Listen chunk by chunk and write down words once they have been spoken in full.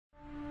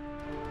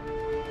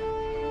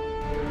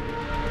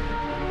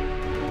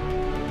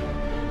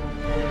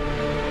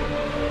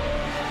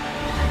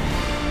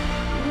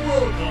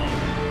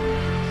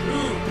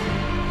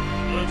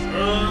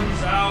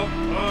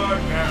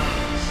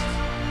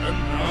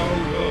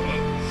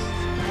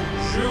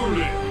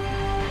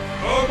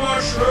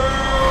And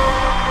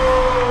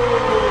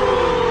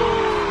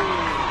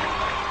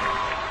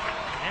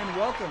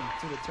welcome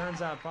to the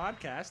Turns Out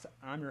podcast.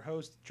 I'm your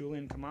host,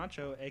 Julian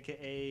Camacho,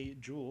 a.k.a.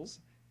 Jules,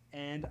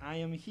 and I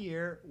am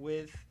here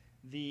with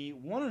the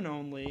one and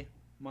only,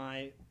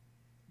 my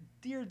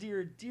dear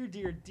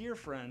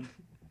friend,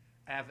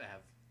 Av.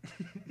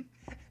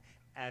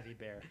 Avi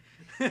Bear.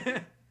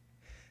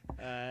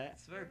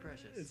 It's very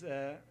precious. It's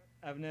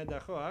Avner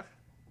Dachoach,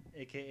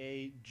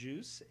 a.k.a.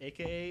 Jules,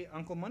 a.k.a.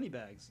 Uncle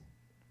Moneybags.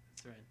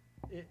 That's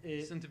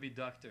right. Soon to be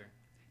Dr.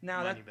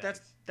 Now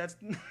that's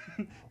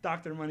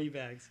Dr.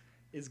 Moneybags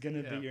is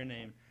going to be your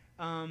name.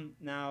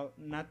 Now,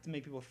 not to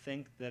make people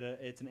think that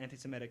it's an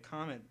anti-Semitic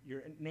comment,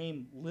 your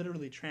name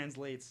literally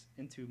translates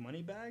into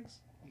Moneybags?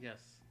 Yes.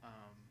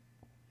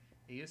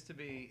 It used to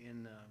be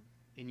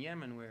in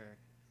Yemen, where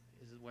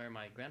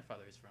my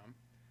grandfather is from.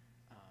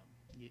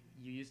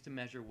 You used to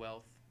measure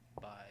wealth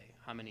by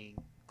how many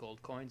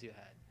gold coins you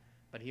had.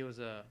 But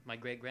my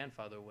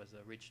great-grandfather was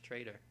a rich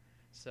trader.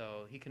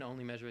 So he can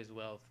only measure his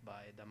wealth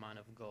by the amount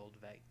of gold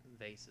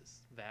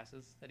vases that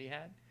he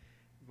had.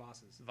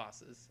 Vases.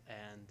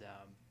 And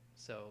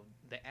so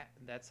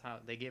that's how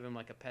they gave him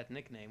like a pet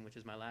nickname, which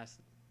is my last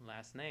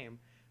name,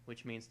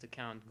 which means to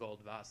count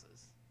gold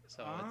vases.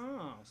 So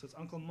it's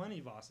Uncle Money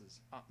Vases.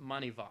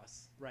 Money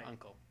Vas, right?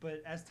 Uncle.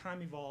 But as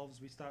time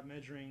evolves, we stopped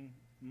measuring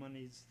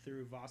monies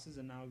through vases,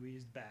 and now we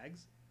use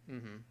bags.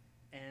 Mm-hmm.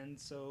 And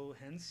so,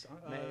 hence,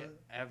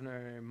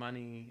 Avner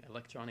Money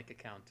Electronic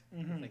Account.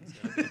 Mm-hmm. I think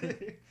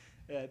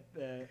so.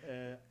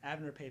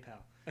 Avner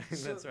PayPal.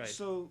 That's right.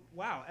 So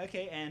wow.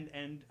 Okay,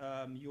 and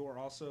you are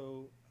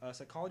also a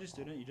psychology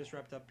student. You just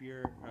wrapped up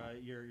your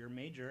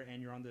major, and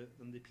you're on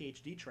the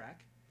PhD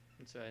track.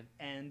 That's right.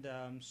 And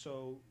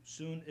so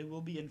soon it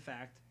will be, in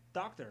fact,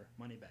 Dr.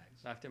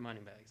 Moneybags. Dr.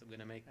 Moneybags. I'm going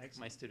to make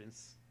my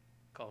students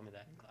call me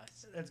that in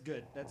class. That's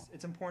good.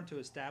 It's important to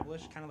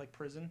establish, kind of like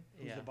prison,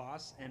 who's the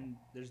boss, and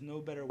there's no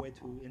better way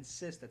to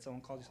insist that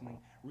someone calls you something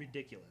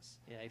ridiculous.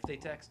 Yeah, if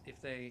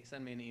they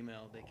send me an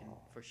email, they can,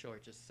 for sure,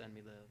 just send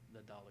me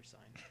the dollar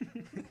sign.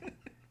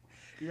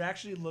 You're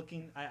actually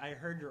looking, I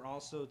heard you're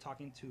also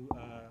talking to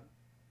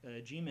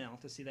Gmail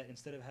to see that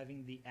instead of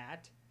having the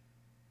at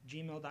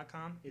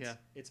gmail.com,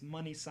 it's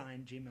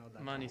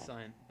money_gmail.com. Money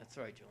sign. That's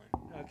right, Julian.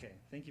 Okay,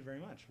 thank you very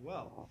much.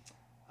 Well,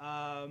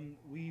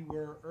 we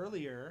were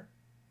earlier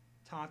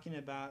talking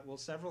about,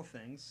 several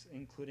things,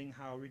 including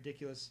how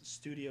ridiculous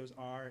studios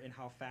are and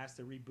how fast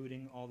they're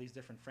rebooting all these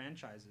different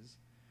franchises.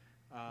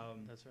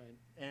 That's right.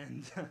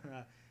 And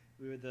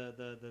we were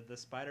the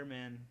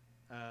Spider-Man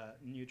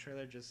new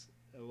trailer just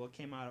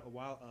came out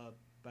about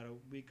a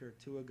week or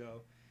two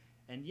ago,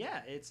 and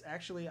it's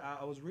actually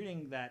I was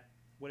reading that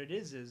what it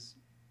is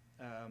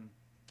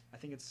I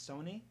think it's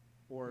Sony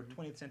or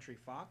 20th Century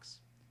Fox,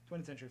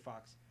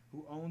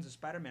 who owns the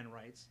Spider-Man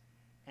rights,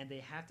 and they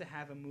have to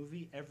have a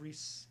movie every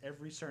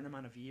certain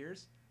amount of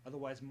years.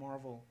 Otherwise,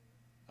 Marvel,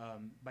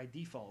 by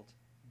default,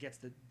 gets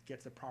the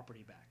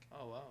property back.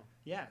 Oh wow!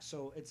 Yeah,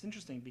 so it's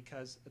interesting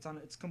because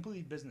it's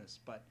completely business.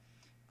 But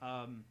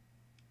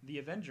the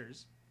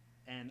Avengers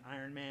and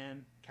Iron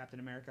Man, Captain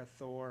America,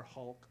 Thor,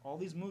 Hulk, all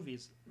these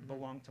movies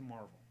belong to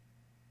Marvel,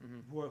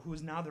 who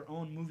is now their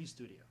own movie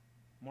studio.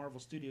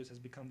 Marvel Studios has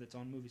become its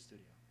own movie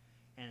studio,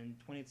 and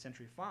 20th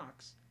Century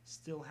Fox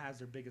still has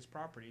their biggest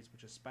properties,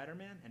 which is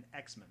Spider-Man and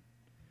X-Men.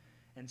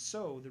 And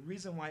so the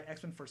reason why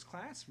X-Men First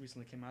Class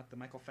recently came out, the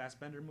Michael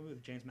Fassbender movie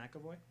with James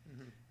McAvoy,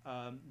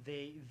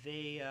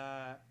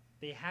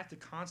 they have to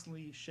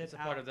constantly shit It's a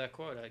out. part of that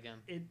quota again.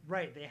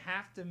 Right, they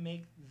have to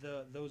make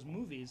those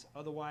movies,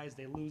 otherwise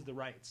they lose the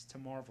rights to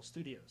Marvel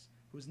Studios,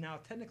 who's now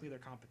technically their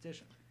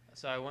competition.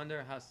 So I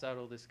wonder how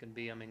subtle this can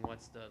be. I mean,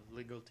 what's the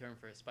legal term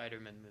for a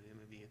Spider-Man movie?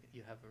 Maybe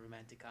you have a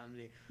romantic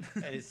comedy,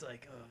 and it's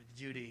like, oh,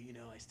 Judy,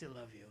 I still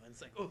love you. And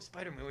it's like, oh,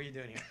 Spider-Man, what are you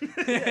doing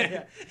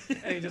here?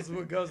 And it just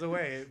goes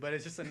away, but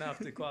it's just enough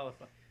to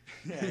qualify.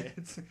 Yeah,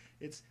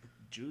 it's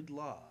Jude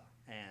Law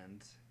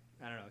and,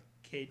 I don't know,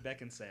 Kate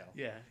Beckinsale.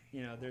 Yeah.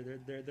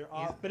 They're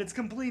off, but it's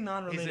completely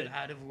non-related. He's an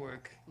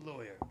out-of-work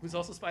lawyer who's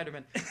also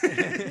Spider-Man.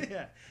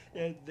 Yeah.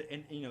 In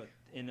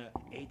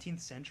 18th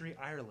century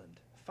Ireland,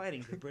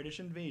 fighting the British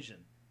invasion.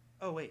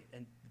 Oh wait,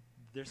 and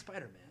they're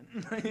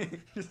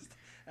Spider-Man. Just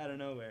out of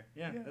nowhere.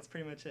 Yeah, that's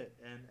pretty much it.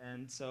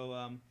 And so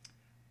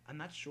I'm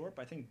not sure,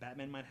 but I think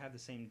Batman might have the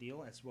same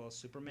deal as well as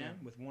Superman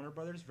with Warner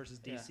Brothers versus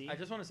DC. Yeah. I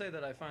just want to say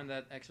that I find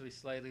that actually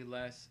slightly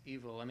less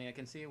evil. I mean, I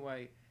can see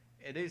why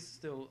it is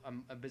still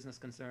a business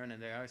concern,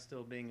 and they are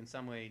still being in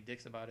some way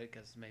dicks about it,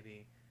 because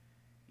maybe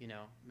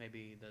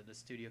the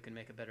studio can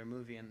make a better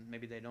movie, and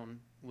maybe they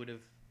would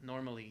have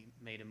normally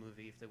made a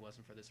movie if it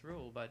wasn't for this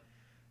rule. But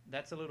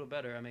that's a little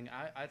better. I mean,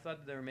 I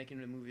thought they were making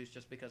the movies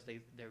just because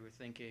they were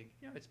thinking,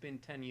 it's been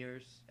 10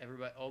 years.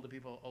 Everybody, all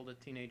the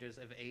teenagers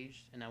have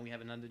aged, and now we have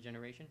another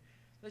generation.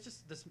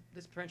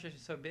 This franchise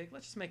is so big.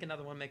 Let's just make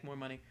another one, make more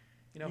money.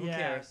 Who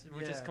cares?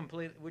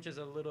 Which is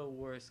a little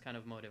worse kind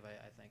of motive,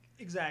 I think.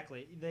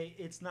 Exactly.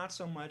 It's not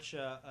so much.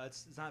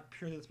 It's not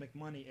purely let's make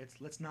money.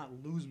 It's let's not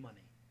lose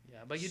money.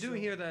 Yeah, but you do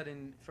hear that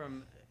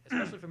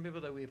especially from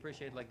people that we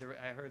appreciate. Like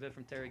I heard that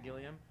from Terry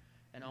Gilliam,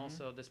 and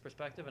also this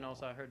perspective, and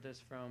also I heard this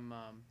from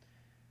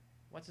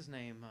what's his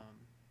name?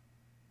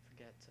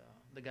 Forget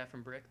the guy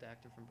from Brick, the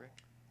actor from Brick.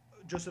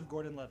 Joseph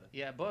Gordon-Levitt.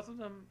 Yeah, both of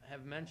them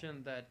have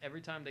mentioned that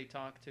every time they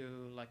talk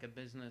to like a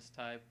business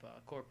type,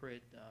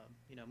 corporate,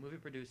 movie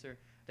producer,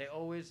 they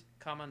always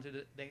come onto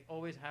they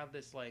always have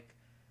this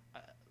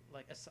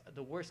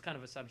the worst kind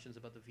of assumptions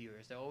about the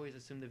viewers. They always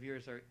assume the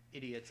viewers are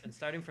idiots, and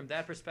starting from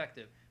that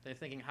perspective, they're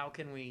thinking, how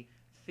can we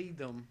feed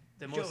them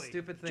the most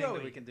stupid thing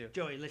that we can do?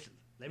 Joey, listen,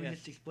 let me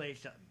just explain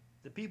something.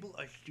 The people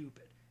are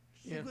stupid.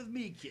 Stick with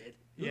me, kid.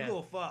 You'll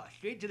go far,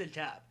 straight to the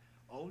top.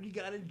 All you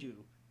gotta do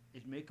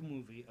is make a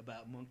movie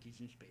about monkeys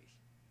in space.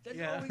 That's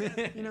all we got.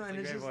 And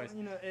it's just voice.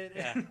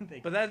 Yeah.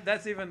 But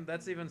that's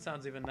even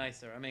sounds even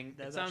nicer. I mean,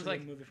 that's it sounds like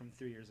a movie from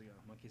 3 years ago,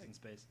 Monkeys in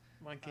Space.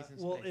 Monkeys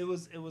in well,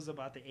 Space. it was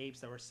about the apes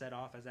that were set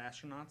off as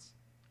astronauts.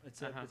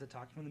 It's a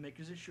talking from the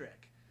makers of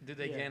Shrek. Did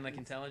they gain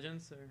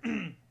intelligence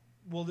or?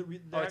 Well,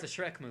 it's a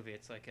Shrek movie.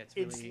 It's like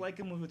it's like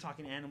a movie with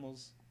talking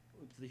animals.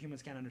 The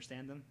humans can't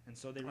understand them, and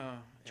so they.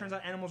 Turns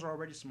out animals are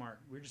already smart.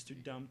 We're just too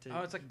dumb to.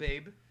 Oh, it's like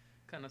Babe,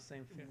 kind of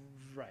same feel.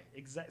 Right.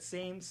 Exact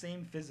same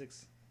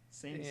physics,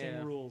 same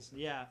rules.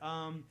 Yeah.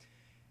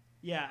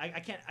 I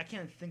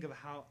can't think of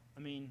how.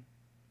 I mean,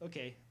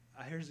 okay.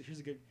 Here's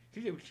a good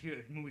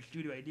movie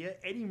studio idea.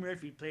 Eddie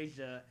Murphy plays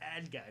the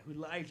ad guy who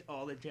lies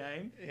all the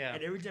time. Yeah.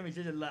 And every time he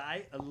says a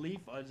lie, a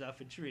leaf falls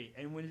off a tree.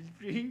 And when a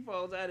tree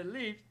falls out of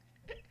leaves,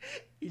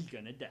 he's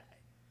gonna die.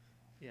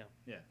 Yeah.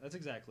 Yeah, that's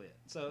exactly it.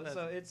 So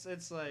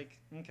it's like,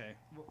 okay.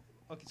 Well,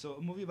 okay, so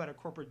a movie about a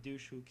corporate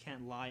douche who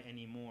can't lie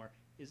anymore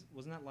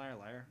wasn't that Liar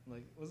Liar?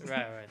 Like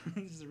right.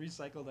 This is a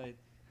recycled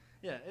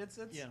it's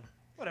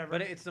whatever.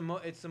 But it's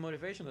the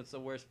motivation that's the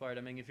worst part.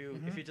 I mean, if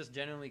you just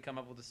genuinely come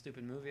up with a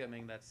stupid movie, I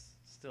mean, that's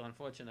still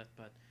unfortunate,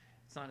 but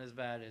it's not as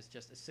bad as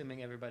just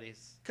assuming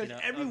everybody's because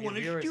everyone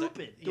is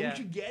stupid. Don't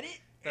you get it?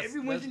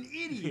 Everyone's an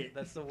idiot.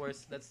 That's the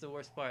worst. That's the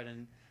worst part.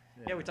 And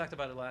we talked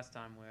about it last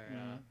time where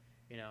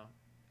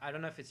I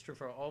don't know if it's true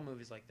for all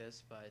movies like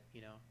this, but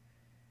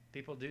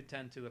people do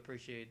tend to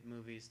appreciate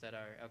movies that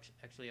are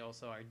actually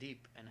also are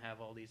deep and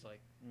have all these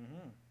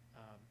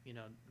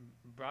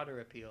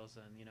broader appeals,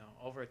 and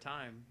over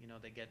time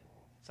they get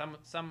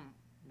some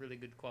really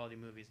good quality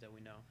movies that we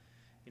know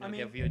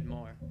get viewed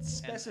more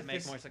and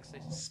make more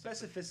success.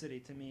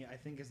 Specificity to me, I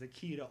think, is the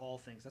key to all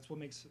things. That's what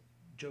makes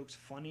jokes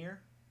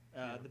funnier.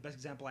 The best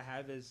example I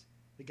have is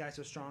the guy's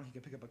so strong he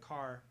can pick up a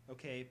car,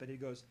 okay, but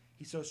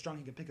he's so strong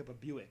he can pick up a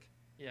Buick.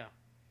 Yeah.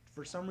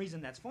 For some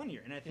reason, that's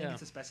funnier, and I think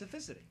it's a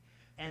specificity.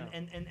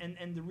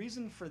 And the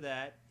reason for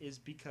that is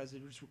because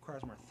it just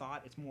requires more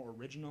thought. It's more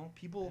original.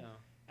 People,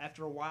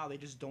 after a while, they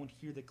just don't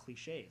hear the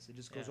cliches. It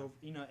just goes over,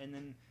 and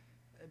then,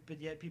 but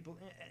yet people,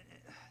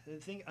 the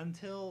thing,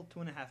 until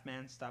 2.5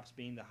 Men stops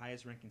being the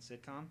highest ranking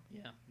sitcom,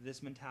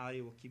 this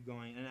mentality will keep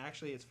going. And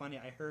actually, it's funny.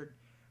 I heard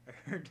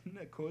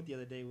a quote the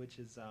other day, which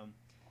is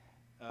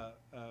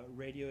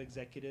radio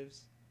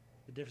executives,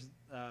 the difference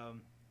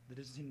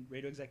between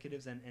radio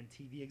executives and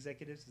TV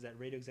executives is that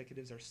radio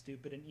executives are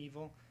stupid and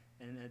evil,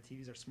 and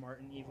TVs are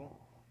smart and evil.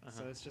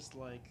 So it's just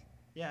like,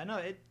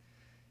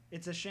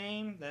 it's a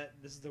shame that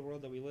this is the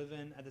world that we live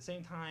in. At the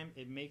same time,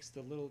 it makes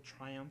the little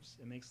triumphs,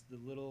 it makes the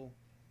little,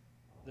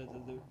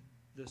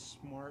 the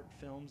smart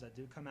films that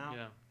do come out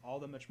all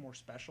that much more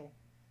special.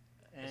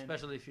 And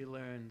especially if you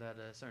learn that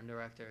a certain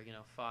director,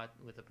 fought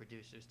with the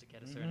producers to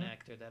get a certain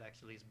actor that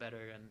actually is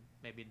better and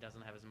maybe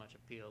doesn't have as much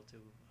appeal to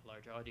a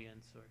large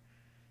audience, or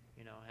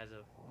has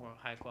a more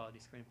high quality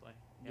screenplay.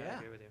 I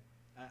agree with you.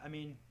 I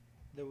mean,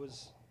 there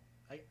was,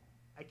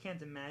 I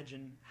can't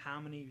imagine how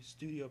many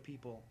studio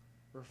people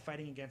were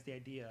fighting against the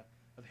idea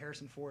of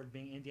Harrison Ford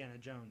being Indiana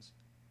Jones.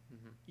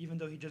 Even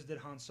though he just did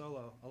Han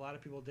Solo, a lot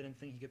of people didn't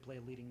think he could play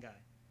a leading guy.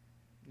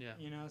 Yeah.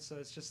 So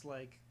it's just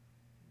like,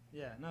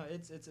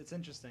 it's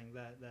interesting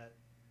that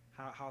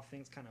how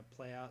things kind of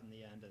play out in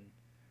the end. And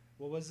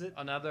what was it?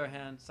 On the other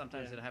hand,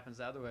 sometimes it happens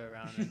the other way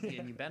around,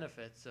 and you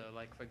benefit. So,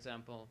 like, for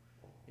example,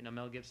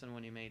 Mel Gibson,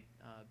 when he made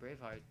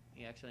Braveheart,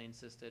 he actually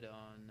insisted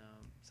on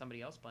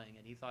somebody else playing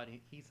it. He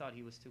thought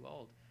he was too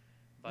old.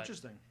 But,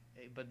 interesting.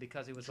 But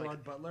because he was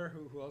Gerard Butler,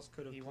 who else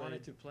could have? He played?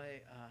 Wanted to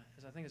play.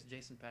 I think it's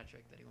Jason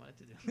Patrick that he wanted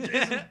to do.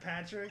 Jason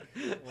Patrick.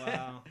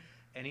 Wow.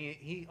 And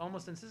he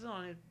almost insisted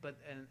on it, but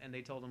and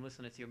they told him,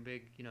 listen, it's your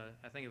big.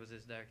 I think it was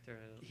his director.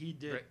 He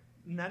did.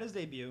 Not his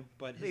debut,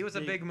 but it was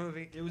a big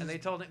movie. And they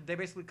told him, they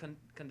basically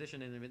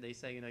conditioned him. They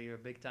say, you're a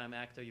big time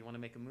actor. You want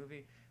to make a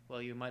movie.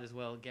 Well, you might as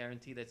well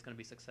guarantee that it's going to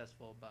be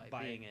successful by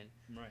being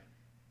in. Right.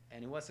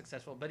 And he was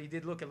successful, but he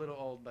did look a little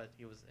old, but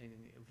he was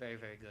very,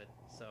 very good.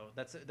 So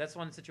that's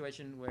one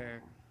situation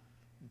where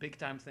big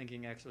time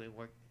thinking actually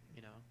worked.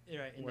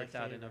 Worked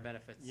out in our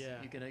benefits. Yeah.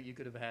 You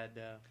could have had.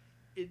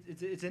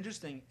 It's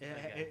interesting.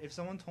 If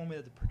someone told me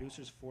that the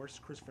producers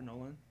forced Christopher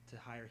Nolan to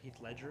hire Heath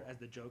Ledger as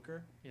the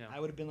Joker, I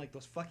would have been like,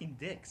 those fucking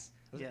dicks.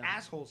 Those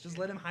assholes. Just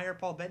let him hire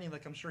Paul Bettany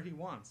like I'm sure he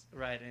wants.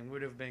 Right, and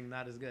would have been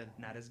not as good.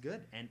 Not as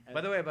good. And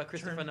by the way, about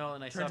Christopher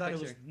Nolan, I saw a picture. Turns out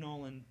it was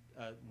Nolan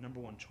number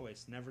one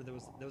choice. There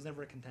was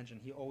never a contention.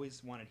 He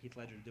always wanted Heath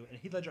Ledger to do it. And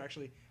Heath Ledger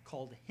actually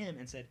called him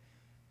and said,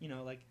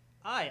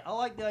 I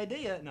like the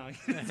idea. No.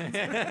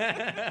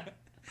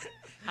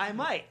 Hi,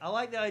 mate. I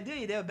like the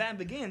idea. The band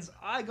begins.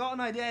 I got an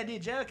idea,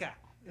 Joker.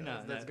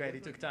 No, that's great. He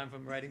took time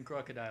from writing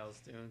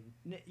crocodiles to.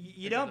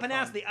 You don't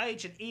pronounce the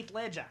H in Heath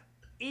Ledger.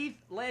 Heath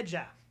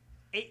Ledger.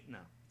 No.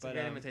 It's a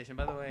great imitation.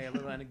 By the way, a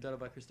little anecdote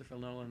about Christopher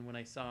Nolan. When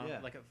I saw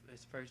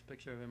his first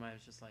picture of him, I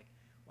was just like,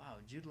 wow,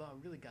 Jude Law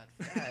really got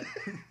fat.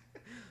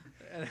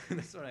 And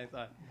that's what I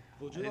thought.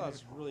 Well, Jude Law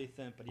is really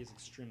thin, but he's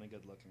extremely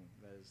good looking.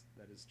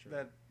 That is true.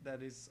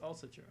 That is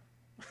also true.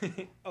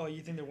 Oh,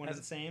 you think they're one and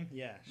the same?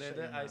 Yeah.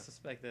 I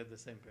suspect they're the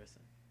same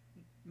person.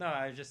 No,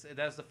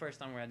 that was the first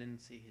time where I didn't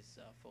see his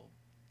full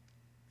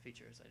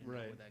features. I didn't know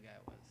who that guy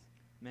was.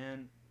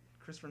 Man,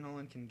 Christopher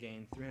Nolan can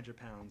gain 300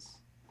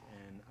 pounds,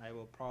 and I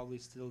will probably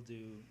still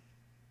do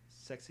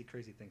sexy,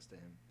 crazy things to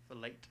him.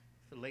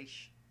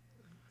 Fellation.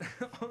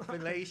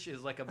 Fellation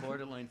is like a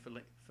borderline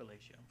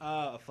fellatio.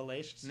 A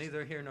fellation?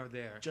 Neither here nor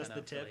there. Just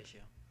the tip?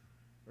 Fellatio.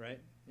 Right?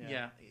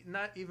 Yeah,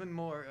 not even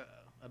more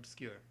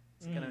obscure.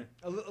 It's kind of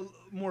a little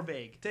more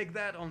vague. Take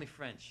that, only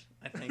French,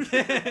 I think.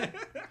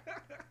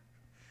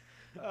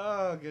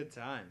 Oh, good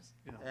times.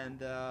 Yeah.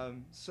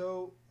 And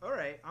so, all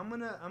right, I'm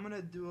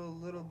gonna do a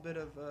little bit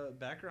of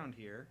background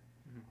here.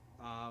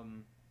 Mm-hmm.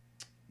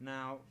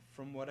 Now,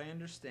 from what I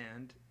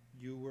understand,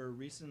 you were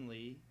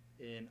recently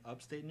in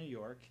upstate New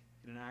York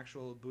in an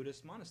actual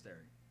Buddhist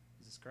monastery.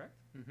 Is this correct?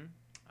 Mm-hmm.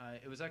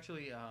 It was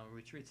actually a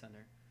retreat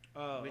center.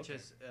 Which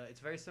is it's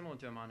very similar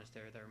to a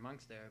monastery. There are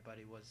monks there, but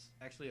it was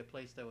actually a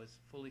place that was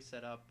fully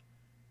set up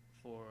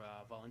for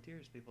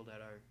volunteers, people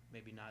that are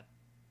maybe not,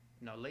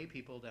 lay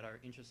people that are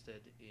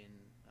interested in,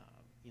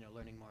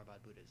 learning more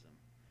about Buddhism.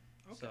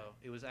 Okay. So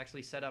it was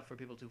actually set up for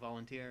people to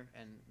volunteer,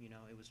 and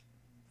it was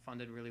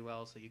funded really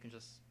well, so you can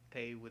just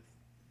pay with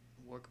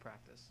work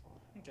practice.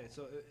 Okay,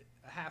 so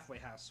a halfway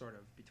house sort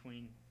of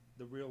between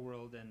the real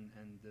world and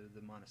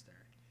the monastery.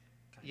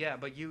 Yeah,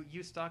 but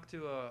you stuck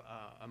to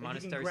a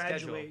monastery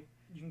schedule.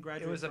 You can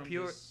graduate.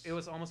 It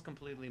was almost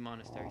completely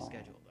monastery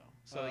schedule though.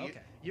 So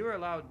you were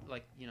allowed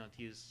to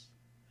use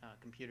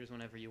computers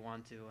whenever you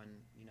want to, and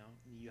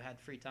you had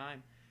free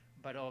time,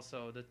 but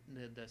also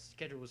the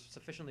schedule was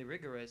sufficiently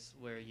rigorous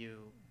where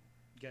you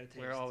get a taste.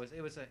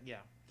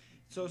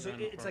 So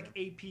it's like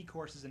AP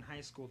courses in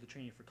high school to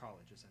train you for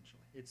college essentially.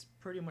 It's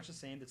pretty much the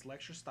same. It's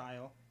lecture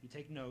style. You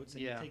take notes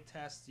and you take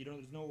tests.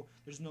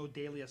 There's no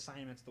daily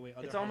assignments the way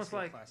other high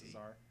school classes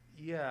are.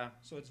 Yeah.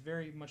 So it's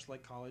very much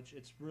like college.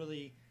 It's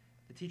really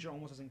the teacher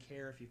almost doesn't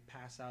care if you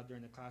pass out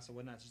during the class or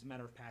whatnot. It's just a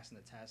matter of passing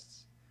the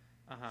tests,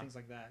 things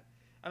like that.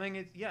 I mean,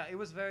 it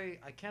was very.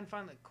 I can't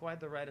find quite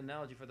the right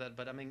analogy for that,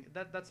 but I mean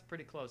that's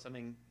pretty close. I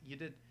mean,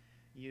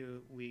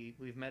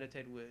 we've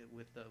meditated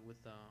with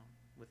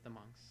the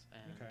monks,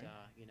 and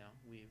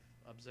we've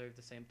observed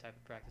the same type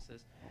of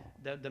practices.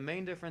 The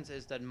main difference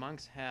is that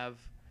monks have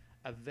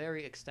a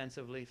very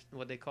extensively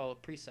what they call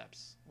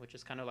precepts, which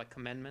is kind of like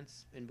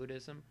commandments in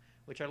Buddhism,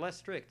 which are less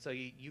strict. So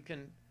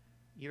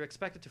you're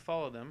expected to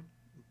follow them,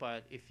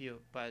 but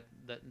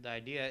the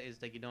idea is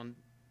that you don't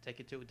take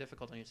it too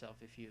difficult on yourself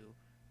if you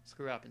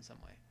screw up in some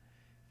way.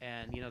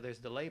 And there's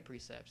the lay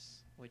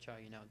precepts, which are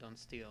don't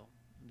steal,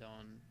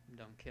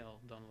 don't kill,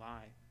 don't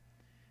lie,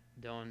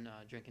 don't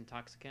drink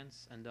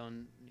intoxicants, and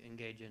don't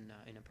engage in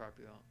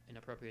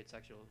inappropriate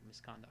sexual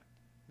misconduct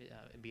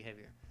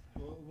behavior.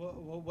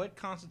 What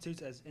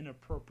constitutes as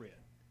inappropriate?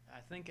 I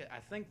think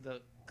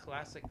the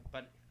classic,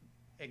 but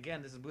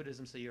again, this is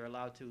Buddhism, so you're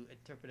allowed to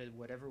interpret it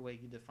whatever way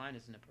you define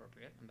as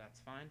inappropriate, and that's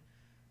fine.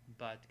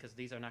 But because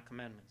these are not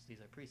commandments, these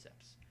are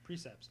precepts.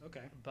 Precepts,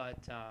 okay.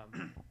 But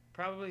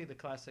probably the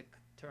classic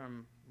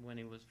term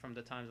from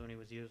the times when he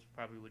was used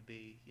probably would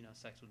be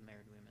sex with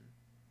married women.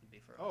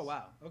 For us. Oh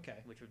wow! Okay.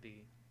 Which would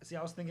be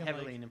I was thinking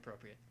heavily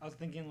inappropriate. I was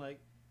thinking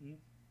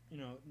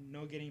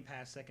no getting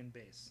past second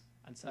base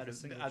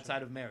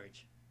outside of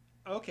marriage.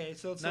 Okay,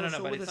 so but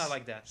it's not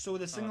like that. So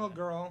with a single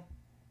girl,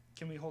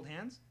 can we hold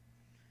hands?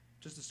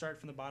 Just to start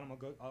from the bottom,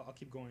 I'll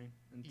keep going.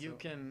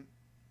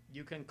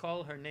 You can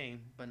call her name,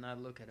 but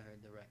not look at her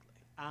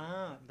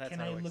directly.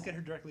 Can I look at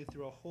her directly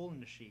through a hole in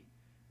the sheet?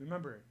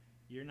 Remember,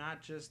 you're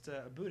not just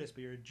a Buddhist,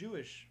 but you're a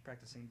Jewish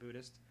practicing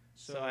Buddhist.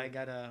 So I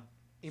gotta.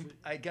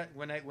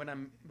 When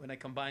I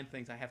combine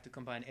things, I have to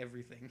combine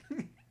everything,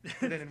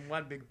 put it in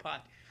one big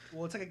pot.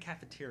 Well, it's like a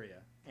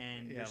cafeteria,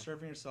 and you're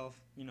serving yourself,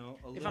 a little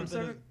bit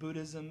of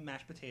Buddhism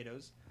mashed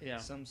potatoes,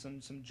 some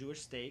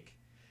Jewish steak.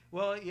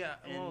 Well, yeah.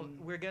 Well,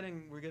 we're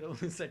getting a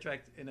little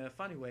sidetracked in a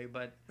funny way,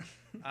 but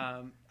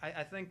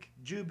I think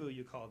Jubu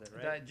you called it,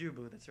 right?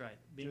 Jubu, that's right.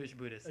 Jewish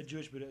Buddhist. A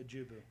Jewish Buddha, a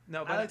Jubu.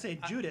 No, but I would say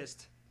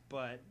Judist,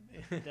 but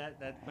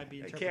that might be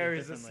interpreted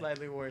carries differently. a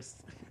slightly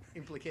worse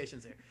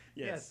implications here.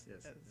 Yes,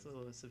 it's a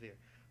little severe,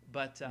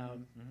 but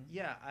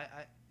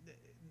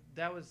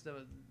that was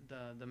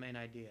the main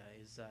idea.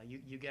 Is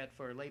you get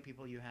for lay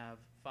people you have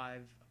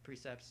 5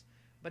 precepts,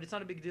 but it's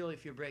not a big deal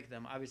if you break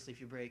them. Obviously, if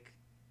you break,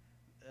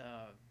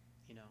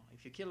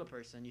 if you kill a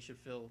person, you should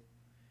feel.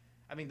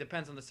 I mean,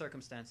 depends on the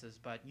circumstances,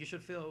 but you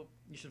should feel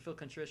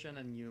contrition,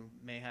 and you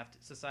may have to.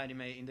 Society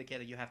may indicate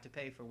that you have to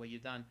pay for what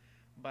you've done,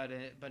 but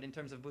in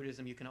terms of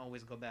Buddhism, you can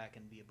always go back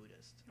and be a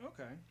Buddhist.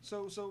 Okay.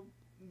 So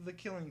the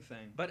killing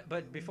thing.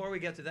 But before we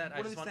get to that,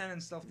 what do they stand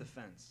in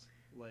self-defense?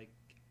 Like,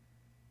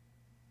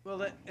 well,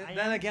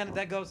 then again,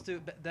 that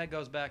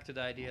goes back to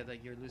the idea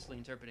that you're loosely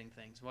interpreting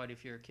things. What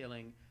if you're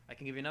killing? I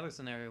can give you another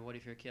scenario. What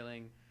if you're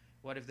killing?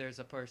 What if there's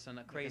a person,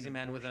 a crazy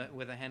man with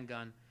a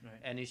handgun, right,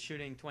 and he's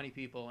shooting 20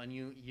 people, and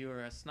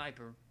you're a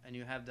sniper, and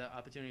you have the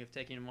opportunity of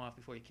taking him off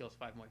before he kills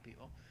 5 more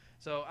people.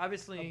 So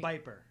obviously, a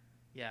viper.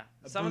 Yeah,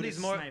 some of these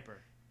more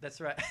sniper. That's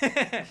right.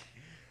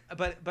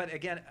 but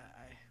again,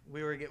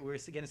 we were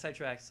getting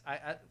sidetracked.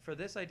 For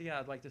this idea,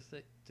 I'd like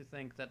to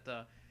think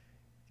that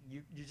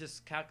you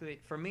just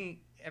calculate. For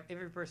me,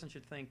 every person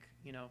should think,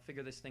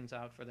 figure these things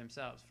out for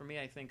themselves. For me,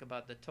 I think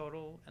about the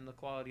total and the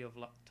quality of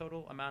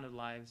total amount of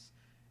lives,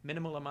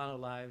 minimal amount of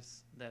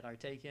lives that are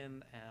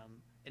taken.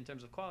 In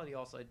terms of quality,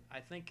 also, I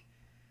think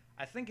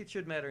it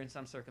should matter in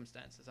some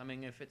circumstances. I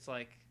mean, if it's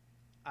like,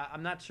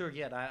 I'm not sure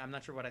yet. I'm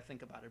not sure what I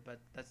think about it, but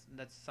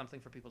that's something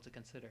for people to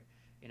consider.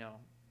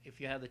 If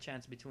you have the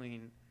chance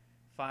between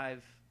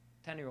 5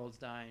 10-year-olds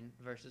dying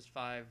versus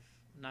 5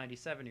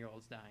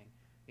 97-year-olds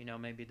dying,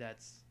 maybe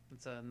that's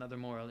another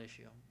moral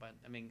issue. But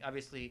I mean,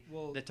 obviously,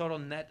 the total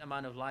net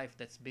amount of life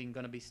that's going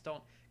to be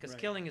stolen, because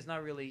killing is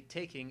not really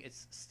taking;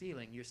 it's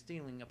stealing. You're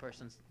stealing a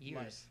person's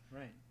years.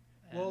 Life, right.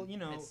 And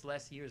well, it's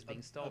less years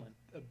being stolen.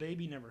 A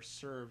baby never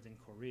served in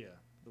Korea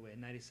the way a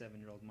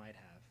 97-year-old might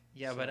have.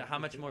 Yeah, so but how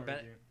much more?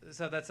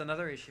 So that's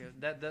another issue.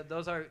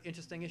 Those are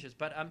interesting issues.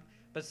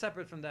 But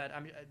separate from that,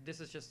 this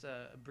is just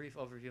a brief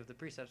overview of the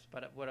precepts.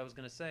 But what I was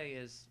going to say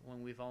is,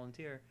 when we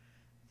volunteer,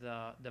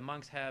 the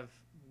monks have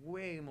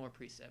way more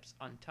precepts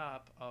on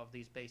top of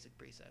these basic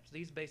precepts.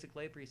 These basic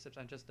lay precepts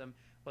are just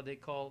what they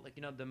call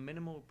the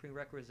minimal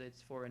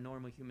prerequisites for a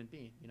normal human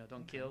being.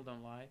 Don't kill,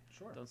 don't lie,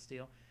 don't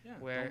steal. Yeah,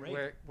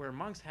 where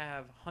monks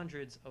have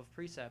hundreds of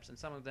precepts, and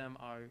some of them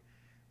are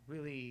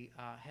really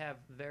have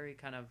very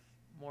kind of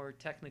more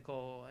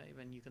technical,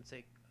 even you can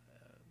say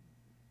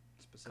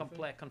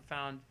complex,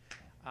 confound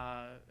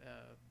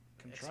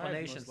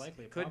explanations.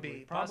 Likely, could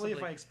be probably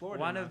if I explored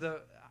one enough. of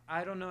the.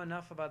 I don't know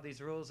enough about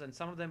these rules, and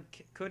some of them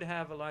could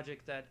have a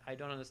logic that I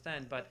don't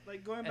understand. But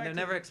going back they're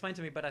never explained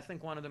to me. But I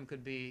think one of them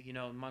could be,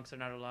 monks are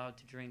not allowed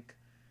to drink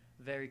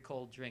very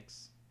cold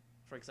drinks,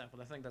 for example.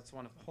 I think that's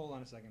one of them. Hold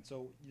on a second.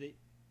 So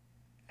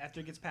after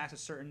it gets past a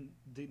certain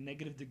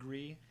negative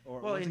degree,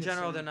 or in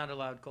general, they're not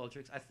allowed cold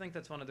drinks. I think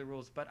that's one of the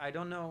rules, but I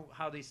don't know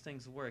how these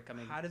things work. I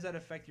mean, how does that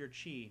affect your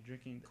chi?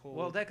 Drinking cold.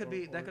 Well, that could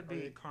be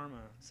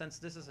karma. Since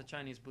this is a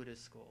Chinese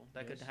Buddhist school,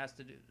 that has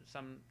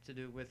to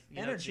do with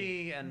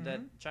energy chi and that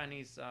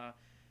Chinese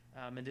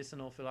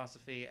medicinal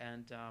philosophy.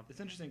 And it's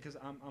interesting because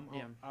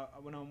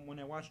when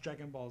I watch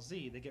Dragon Ball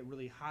Z, they get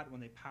really hot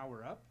when they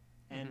power up.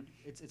 And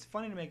it's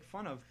funny to make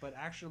fun of, but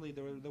actually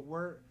the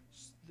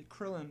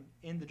Krillin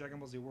in the Dragon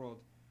Ball Z world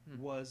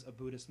was a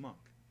Buddhist monk,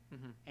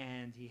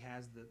 and he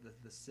has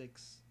the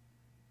 6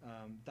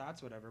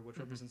 dots, whatever, which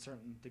represents a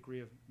certain degree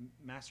of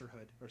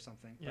masterhood or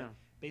something. Yeah. But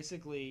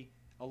basically,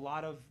 a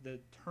lot of the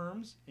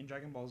terms in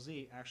Dragon Ball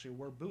Z actually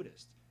were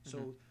Buddhist.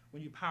 So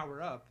when you power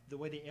up, the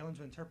way the aliens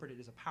would interpret it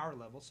is a power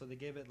level. So they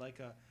gave it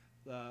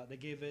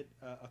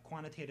a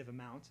quantitative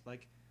amount.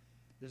 Like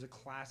there's a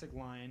classic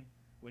line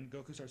when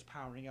Goku starts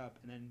powering up,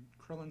 and then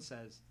Krillin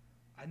says,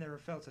 "I never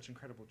felt such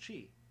incredible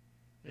chi."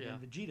 And then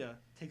Vegeta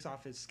takes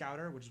off his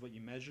scouter, which is what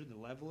you measure the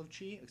level of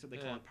chi, except they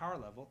call it power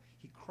level.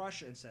 He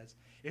crushes it and says,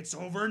 "It's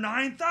over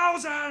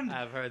 9,000!"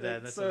 I've heard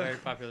that. That's a very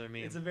popular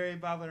meme. It's a very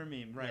popular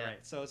meme.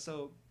 Right.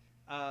 So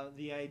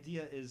the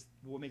idea is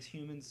what makes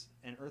humans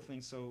and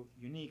Earthlings so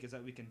unique is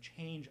that we can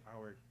change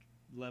our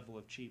level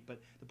of chi.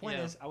 But the point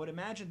is, I would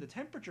imagine the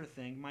temperature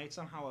thing might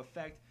somehow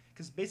affect,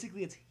 because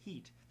basically it's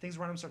heat. Things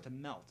around them start to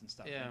melt and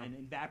stuff and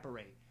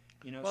evaporate.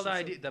 Well,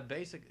 the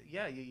basic,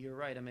 you're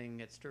right. I mean,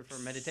 it's true for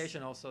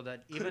meditation also,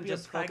 that could even it be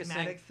just a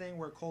pragmatic thing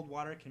where cold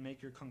water can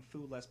make your kung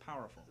fu less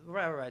powerful.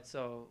 Right.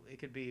 So it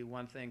could be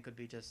one thing, could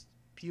be just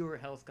pure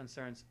health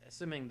concerns,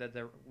 assuming that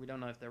we don't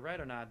know if they're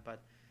right or not.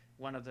 But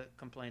one of the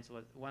complaints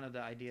was, one of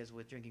the ideas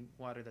with drinking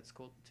water that's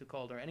too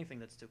cold, or anything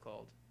that's too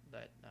cold,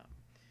 that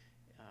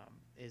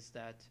is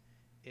that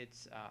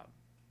it's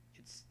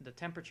the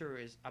temperature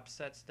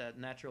upsets the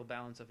natural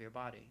balance of your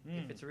body.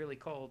 If it's really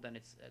cold, then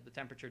it's the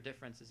temperature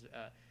difference is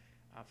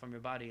from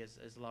your body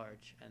is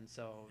large, and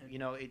so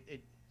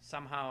it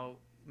somehow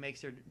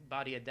makes your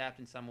body adapt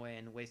in some way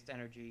and waste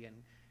energy,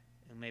 and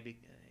maybe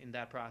in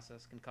that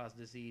process can cause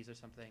disease or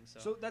something.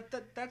 So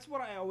that's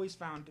what I always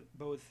found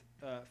both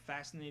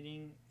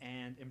fascinating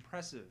and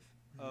impressive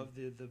of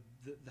the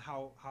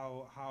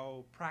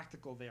how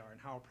practical they are and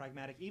how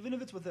pragmatic, even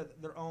if it's with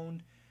their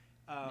own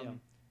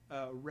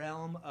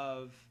realm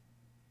of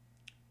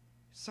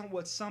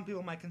what some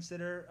people might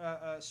consider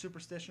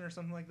superstition or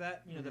something like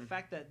that. The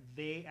fact that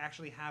they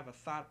actually have a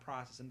thought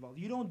process involved.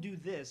 You don't do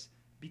this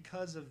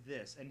because of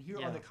this, and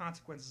here are the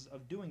consequences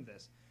of doing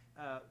this.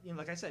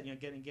 Like I said,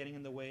 getting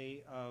in the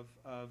way of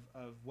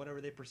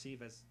whatever they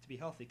perceive as to be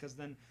healthy. Because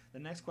then the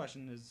next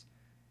question is,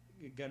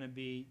 gonna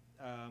be.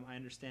 I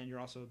understand you're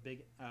also a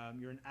big.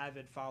 You're an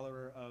avid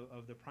follower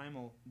of the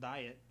primal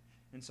diet,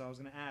 and so I was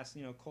gonna ask.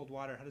 Cold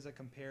water. How does that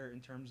compare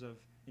in terms of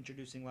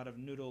introducing a lot of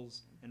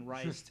noodles and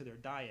rice to their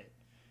diet?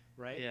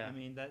 Right. Yeah. I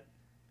mean that.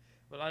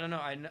 Well, I don't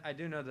know. I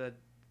do know that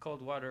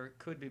cold water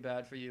could be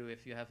bad for you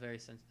if you have very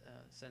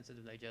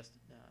sensitive digestion.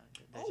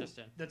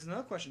 That's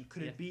another question.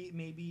 Could Yeah. it be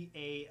maybe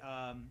a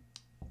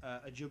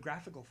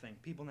geographical thing?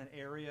 People in that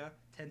area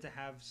tend to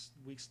have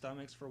weak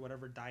stomachs for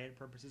whatever diet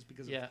purposes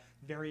because of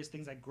various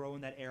things that grow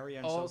in that area.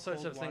 And all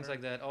sorts of things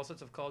like that. All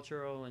sorts of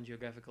cultural and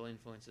geographical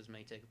influences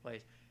may take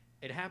place.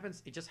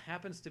 It just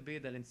happens to be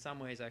that in some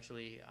ways,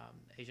 actually,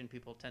 Asian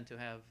people tend to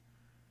have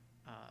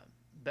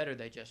better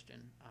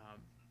digestion.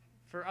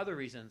 For other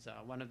reasons,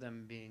 one of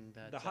them being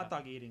that the hot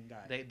dog eating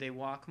guy. They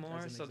walk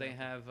more, so they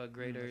have a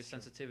greater That's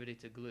sensitivity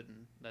to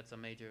gluten. That's a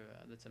major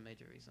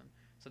reason.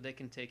 So they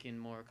can take in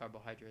more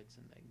carbohydrates,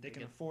 and they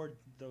can afford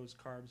those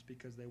carbs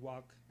because they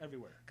walk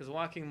everywhere. Because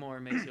walking more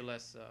makes you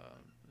less.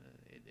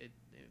 It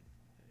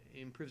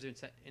improves your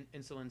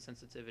insulin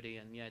sensitivity,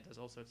 and it does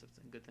all sorts of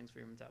good things for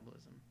your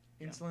metabolism.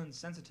 Insulin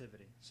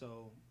sensitivity.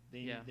 So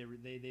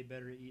they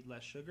better eat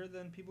less sugar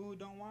than people who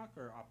don't walk,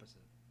 or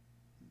opposite.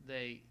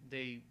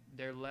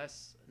 They're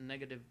less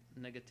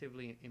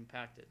negatively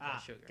impacted by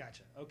sugar.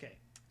 Gotcha. Okay.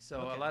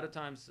 So a lot of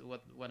times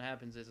what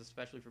happens is,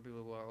 especially for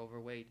people who are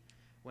overweight,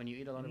 when you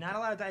eat a lot not a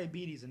lot of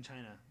diabetes in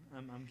China,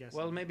 I'm guessing.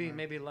 Well,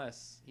 maybe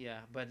less,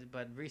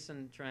 but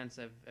recent trends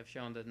have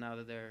shown that now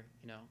that they're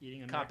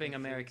eating copying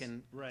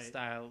American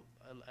style,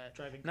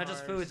 driving not cars,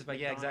 just foods, but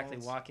McDonald's. exactly,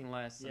 walking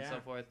less and so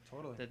forth.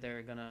 Totally. That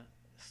they're gonna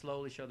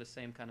slowly show the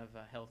same kind of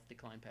health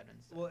decline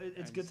patterns. Well,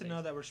 it's good to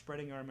know that we're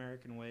spreading our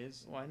American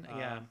ways.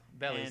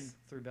 Bellies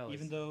through bellies.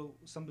 Even though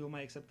some people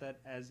might accept that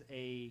as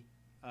a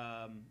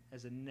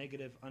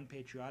negative,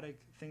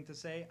 unpatriotic thing to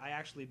say, I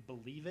actually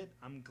believe it.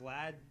 I'm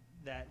glad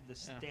that the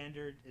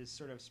standard is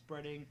sort of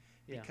spreading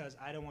because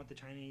I don't want the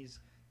Chinese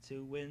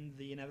to win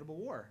the inevitable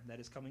war that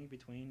is coming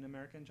between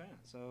America and China.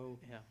 So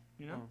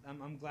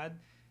I'm glad.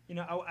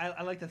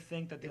 I like to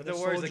think that the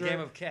war is a game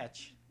of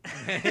catch.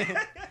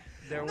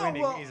 They're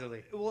winning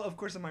easily. Well, of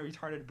course, in my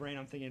retarded brain,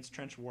 I'm thinking it's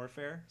trench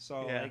warfare.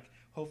 So,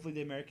 hopefully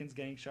the Americans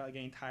getting shot,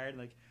 getting tired.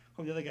 Like,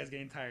 hope the other guy's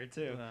getting tired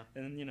too.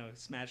 And then,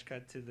 smash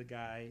cut to the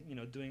guy,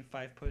 doing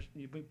 5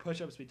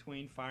 push-ups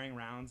between firing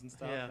rounds and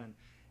stuff,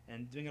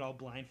 and doing it all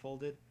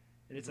blindfolded.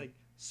 And it's like,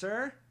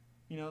 sir,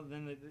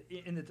 then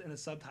in the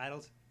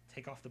subtitles,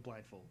 take off the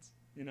blindfolds.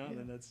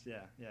 Then that's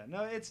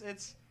No,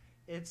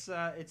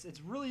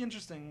 it's really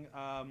interesting.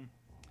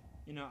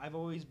 I've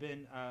always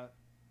been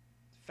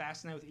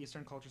fascinated with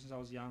Eastern culture since I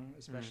was young,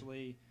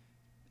 especially.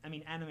 I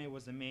mean, anime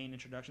was the main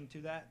introduction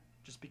to that,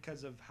 just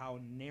because of how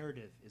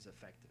narrative is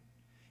effective.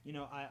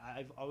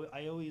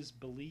 I always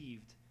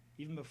believed,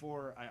 even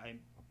before I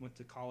went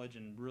to college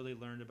and really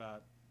learned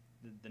about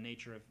the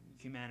nature of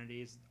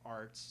humanities,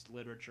 arts,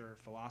 literature,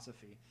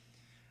 philosophy.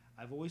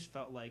 I've always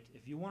felt like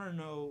if you want to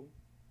know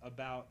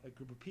about a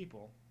group of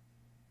people,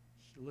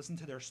 listen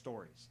to their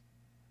stories.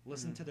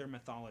 Listen to their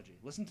mythology.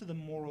 Listen to the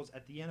morals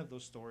at the end of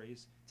those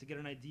stories to get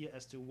an idea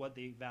as to what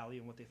they value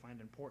and what they find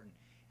important.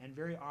 And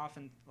very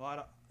often,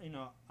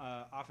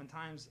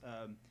 oftentimes,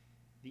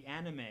 the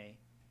anime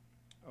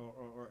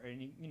or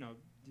any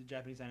the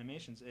Japanese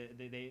animations,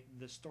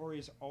 the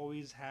stories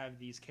always have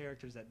these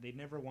characters that they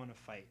never want to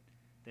fight.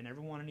 They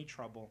never want any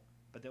trouble,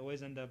 but they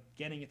always end up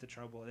getting into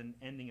trouble and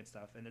ending it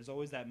stuff. And there's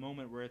always that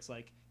moment where it's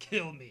like,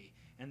 kill me,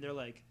 and they're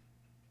like,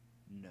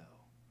 no.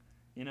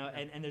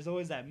 And there's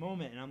always that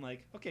moment, and I'm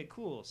like, okay,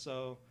 cool.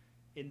 So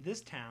in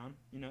this town,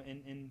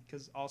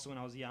 because also when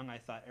I was young, I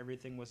thought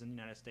everything was in the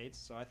United States.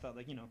 So I thought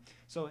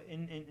so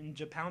in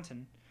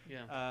Japanton,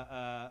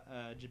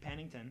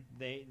 Japanington,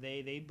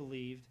 they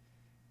believed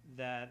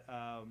that,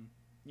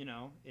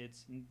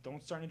 it's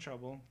don't start any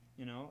trouble,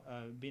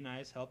 be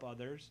nice, help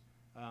others,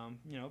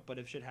 but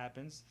if shit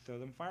happens, throw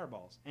them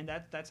fireballs. And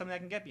that's something I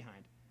can get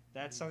behind.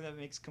 That's something that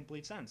makes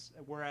complete sense.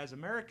 Whereas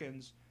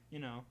Americans,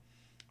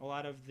 a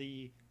lot of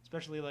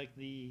especially like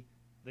the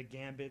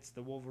Gambits,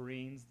 the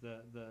Wolverines,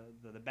 the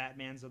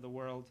Batmans of the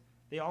world,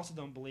 they also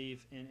don't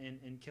believe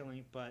in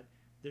killing, but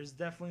there's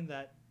definitely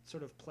that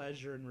sort of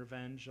pleasure and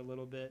revenge a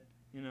little bit.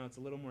 It's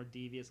a little more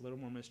devious, a little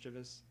more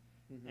mischievous.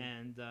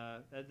 And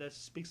that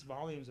speaks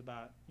volumes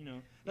about,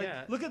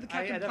 look at the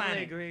Captain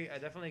Planet. I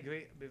definitely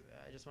agree.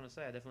 I just want to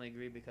say I definitely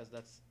agree because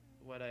that's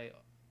what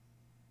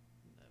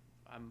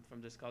I'm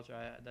from this culture.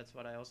 That's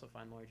what I also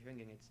find more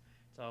intriguing. It's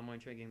all more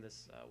intriguing,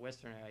 this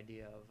Western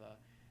idea of a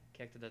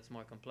character that's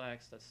more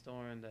complex, that's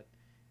torn, that,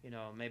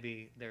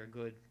 maybe they're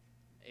good.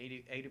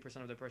 80%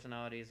 of their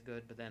personality is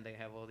good, but then they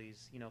have all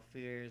these,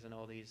 fears and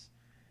all these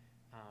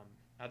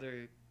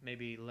other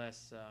maybe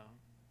less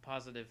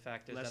positive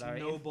factors less that are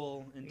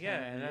noble. And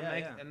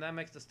that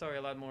makes the story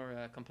a lot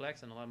more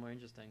complex and a lot more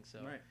interesting. So,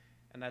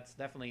 and that's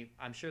definitely,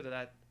 I'm sure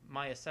that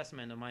my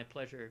assessment and my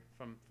pleasure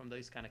from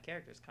these kind of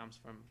characters comes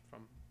from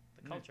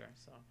the culture.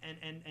 So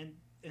and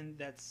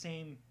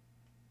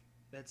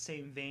that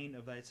same vein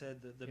of, I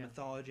said, the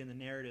mythology and the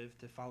narrative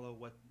to follow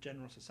what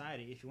general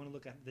society. If you want to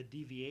look at the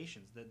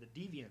deviations, the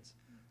deviance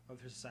of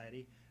their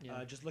society.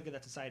 Yeah. Just look at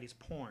that society's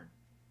porn,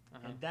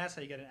 and that's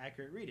how you get an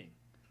accurate reading.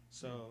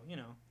 So you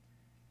know,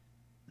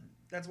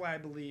 that's why I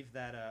believe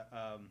that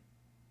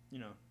you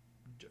know,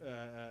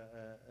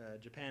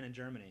 Japan and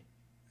Germany,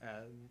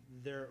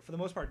 they're for the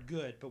most part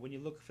good, but when you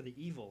look for the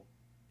evil,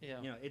 you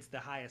know, it's the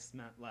highest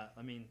amount.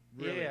 I mean,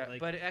 really, yeah,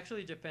 like, but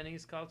actually,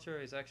 Japanese culture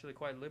is actually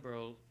quite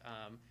liberal,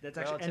 that's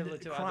actually relatively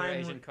to other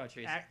Asian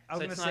countries. I was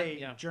going to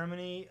say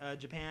Germany,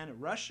 Japan,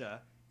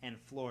 Russia, and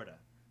Florida.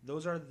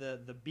 Those are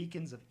the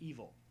beacons of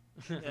evil.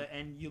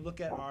 And you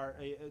look at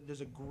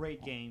there's a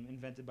great game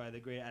invented by the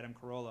great Adam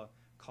Carolla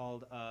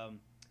called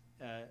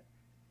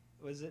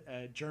was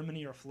it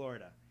Germany or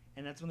Florida?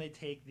 And that's when they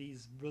take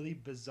these really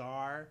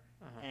bizarre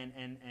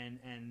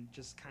and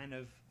just kind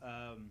of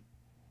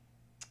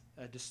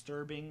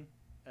disturbing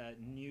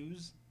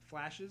news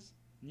flashes,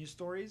 news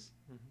stories,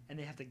 and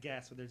they have to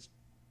guess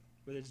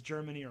whether it's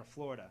Germany or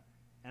Florida.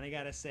 And I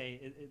gotta say,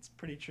 it's a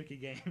pretty tricky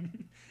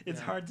game. It's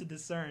hard to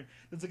discern.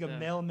 It's like a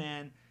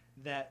mailman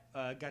that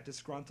got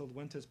disgruntled,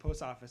 went to his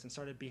post office, and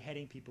started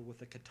beheading people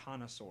with a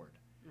katana sword.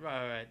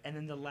 Right. And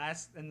then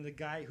the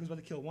guy who's about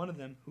to kill one of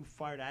them, who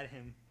fired at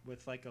him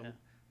with like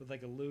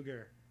a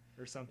Luger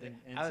or something.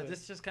 Yeah. And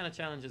this just kind of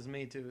challenges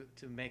me to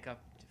make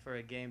up for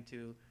a game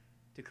to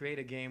create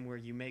a game where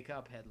you make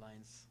up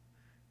headlines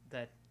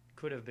that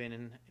could have been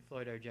in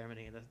Florida or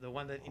Germany. The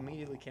one that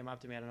immediately came up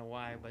to me, I don't know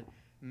why, but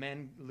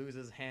man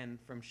loses hand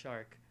from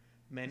shark.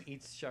 Man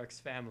eats shark's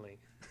family.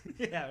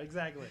 Yeah,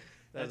 exactly.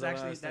 That's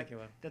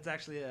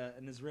actually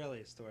an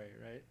Israeli story,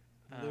 right?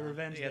 The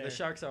revenge. Yeah, there. The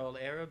sharks are all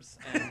Arabs.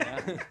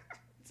 And,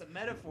 it's a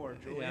metaphor,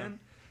 Julian.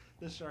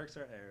 Yeah. The sharks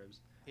are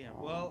Arabs. Yeah.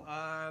 Well,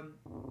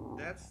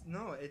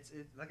 it's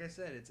like I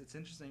said, it's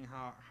interesting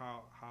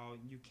how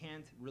you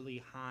can't really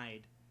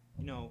hide.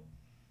 You know,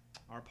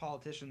 our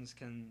politicians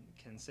can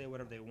say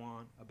whatever they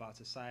want about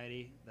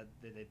society that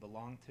they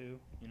belong to.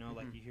 You know,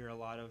 like you hear a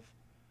lot of,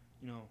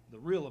 you know, the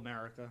real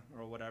America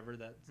or whatever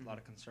that a lot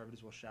of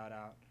conservatives will shout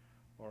out,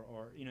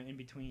 or you know, in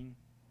between,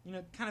 you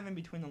know, kind of in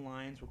between the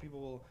lines where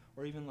people will,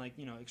 or even like,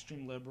 you know,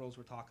 extreme liberals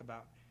will talk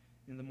about,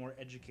 you know, the more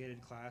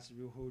educated class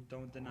who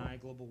don't deny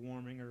global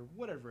warming or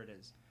whatever it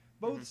is.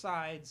 Both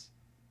sides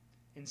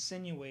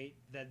insinuate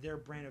that their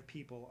brand of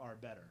people are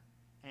better,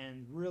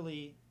 and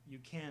really you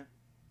can't.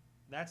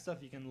 That stuff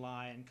you can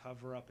lie and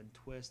cover up and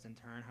twist and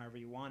turn however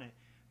you want it,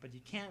 but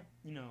you can't,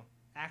 you know,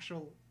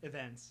 actual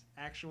events,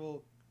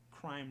 actual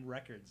crime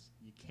records,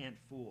 you can't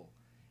fool.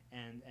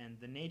 And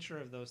the nature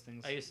of those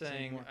things. Are you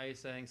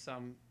saying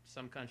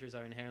some countries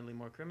are inherently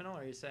more criminal? Or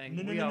are you saying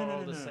we are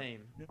all the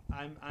same?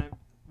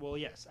 Well,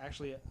 yes,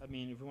 actually, I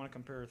mean, if we want to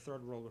compare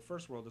third world with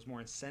first world, there's more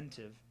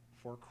incentive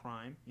for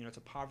crime. You know, it's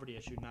a poverty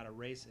issue, not a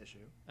race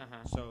issue.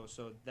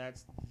 So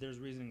there's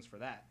reasonings for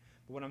that.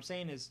 But what I'm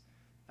saying is,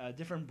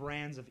 different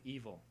brands of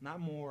evil, not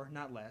more,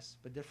 not less,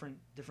 but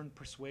different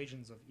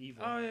persuasions of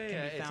evil. Oh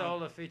yeah. It's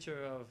all a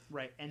feature of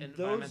and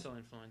environmental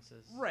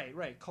influences.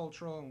 Right,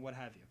 cultural and what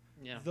have you.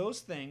 Yeah. Those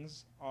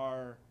things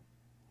are,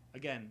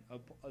 again,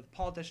 a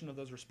politician of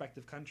those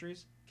respective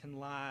countries can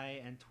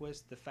lie and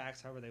twist the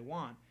facts however they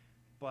want,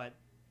 but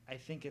I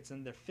think it's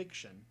in their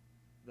fiction,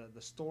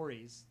 the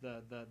stories,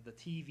 the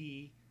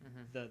TV,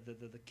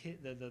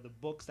 the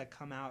books that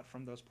come out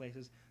from those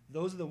places.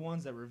 Those are the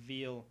ones that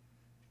reveal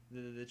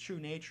the true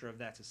nature of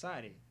that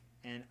society.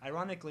 And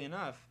ironically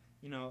enough,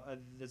 you know,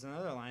 there's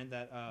another line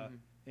that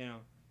you know,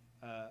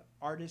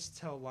 artists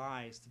tell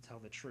lies to tell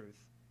the truth.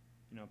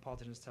 You know,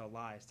 politicians tell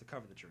lies to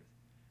cover the truth,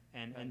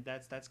 and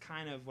that's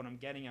kind of what I'm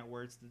getting at,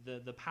 where it's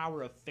the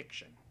power of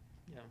fiction.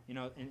 Yeah. You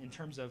know, in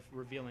terms of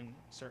revealing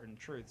certain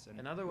truths and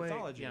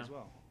mythology as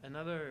well.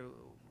 Another,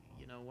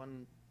 you know,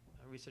 one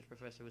research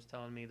professor was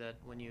telling me that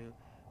when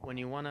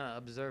you want to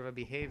observe a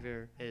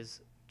behavior,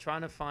 is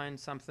trying to find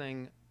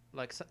something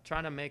like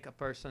trying to make a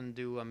person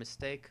do a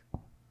mistake.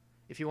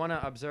 If you want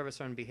to observe a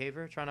certain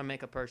behavior, trying to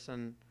make a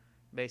person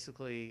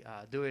basically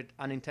do it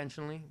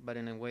unintentionally, but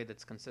in a way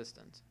that's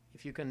consistent.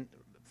 If you can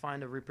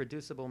find a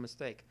reproducible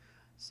mistake,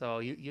 so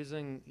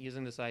using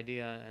this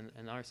idea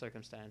in our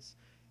circumstance,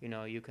 you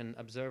know, you can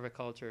observe a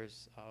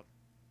culture's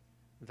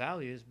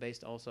values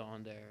based also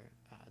on their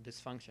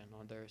dysfunction,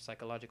 on their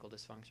psychological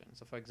dysfunction.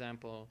 So, for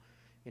example,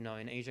 you know,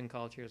 in Asian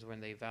cultures, when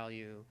they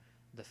value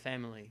the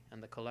family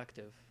and the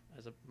collective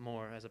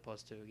as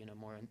opposed to, you know,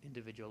 more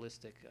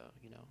individualistic,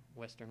 you know,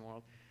 Western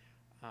world,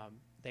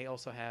 they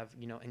also have,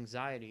 you know,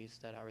 anxieties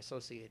that are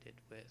associated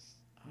with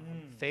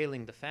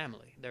failing the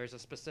family. There's a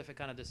specific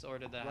kind of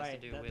disorder that has to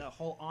do with the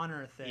whole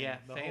honor thing. Yeah,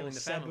 failing the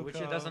family, which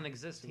it doesn't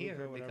exist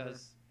here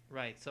because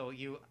So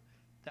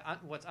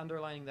what's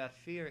underlying that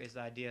fear is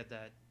the idea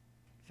that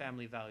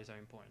family values are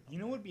important. You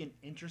know what would be an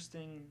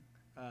interesting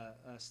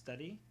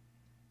study?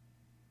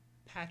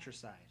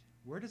 Patricide.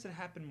 Where does it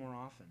happen more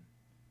often?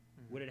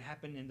 Would it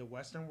happen in the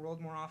Western world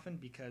more often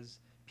because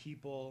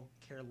people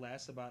care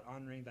less about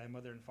honoring thy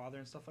mother and father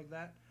and stuff like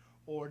that?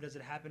 Or does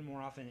it happen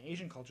more often in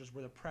Asian cultures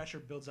where the pressure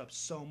builds up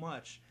so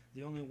much,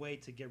 the only way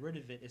to get rid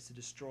of it is to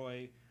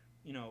destroy,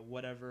 you know,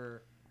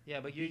 whatever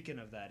beacon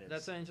of that is?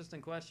 That's an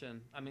interesting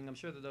question. I mean, I'm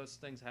sure that those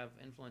things have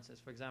influences.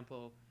 For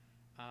example,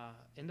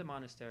 in the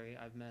monastery,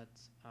 I've met.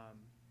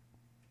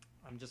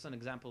 I'm just an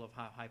example of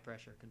how high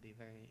pressure can be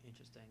very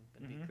interesting,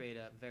 create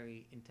a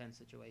very intense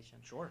situation.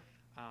 Sure.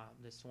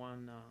 This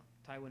one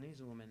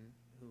Taiwanese woman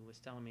who was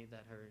telling me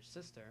that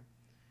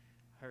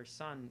her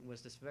son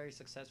was this very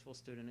successful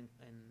student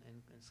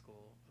in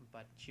school,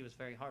 but she was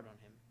very hard on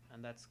him,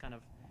 and that's kind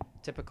of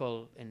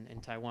typical in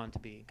Taiwan to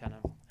be kind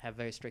of have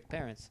very strict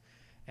parents.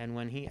 And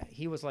when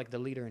he was like the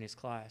leader in his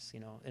class,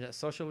 a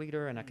social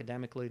leader, an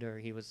academic leader,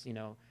 he was,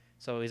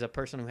 so he's a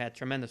person who had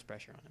tremendous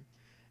pressure on him.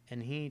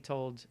 And he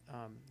told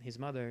his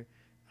mother,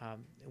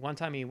 one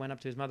time he went up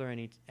to his mother and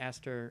he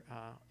asked her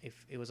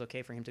if it was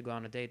okay for him to go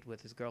on a date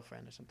with his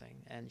girlfriend or something,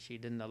 and she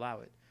didn't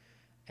allow it.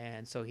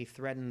 And so he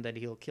threatened that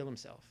he'll kill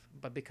himself.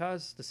 But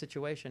because the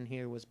situation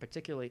here was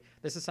particularly,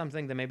 this is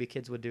something that maybe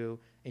kids would do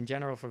in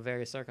general for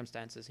various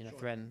circumstances, Sure.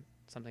 threaten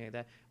something like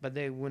that, but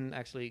they wouldn't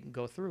actually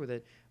go through with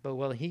it. But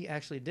well, he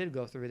actually did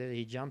go through with it.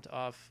 He jumped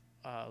off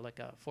like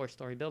a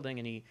 4-story building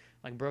and he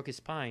like broke his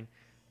spine.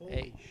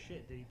 Holy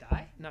shit! Did he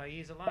die? No,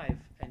 he's alive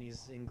and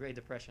he's in Great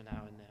Depression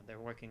now, and they're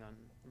working on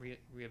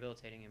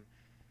rehabilitating him.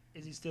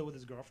 Is he still with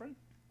his girlfriend?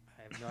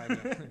 I have no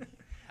idea.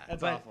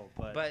 That's awful.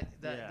 But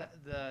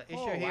the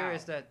issue here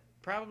is that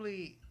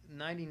probably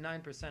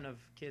 99% of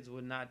kids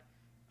would not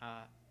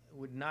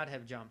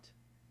have jumped.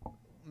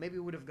 Maybe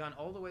would have gone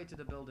all the way to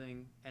the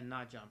building and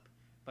not jump.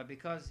 But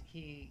because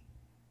he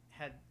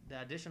had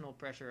the additional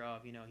pressure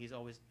of, he's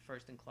always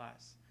first in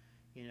class,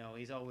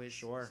 he's always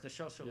the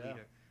social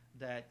leader,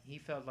 that he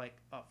felt like,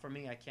 for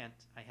me, I can't,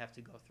 I have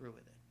to go through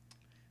with it.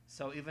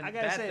 So even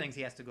bad things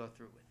he has to go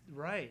through with.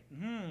 Right.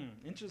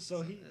 Interesting.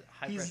 So he's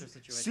pressure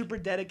situation. Super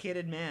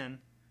dedicated man.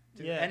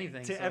 To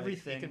anything. To so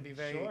everything. It can be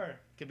very,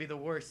 could be the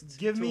worst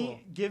Give tool.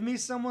 me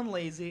someone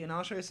lazy and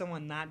I'll show you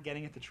someone not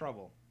getting into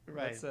trouble.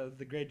 Right. That's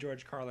the great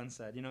George Carlin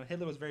said.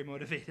 Hitler was very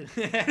motivated.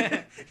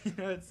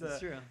 It's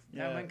true.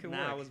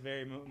 Mao was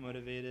very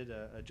motivated.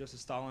 Joseph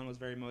Stalin was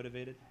very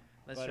motivated.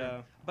 That's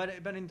true.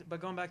 But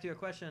going back to your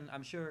question,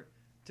 I'm sure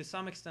to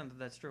some extent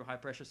that's true. High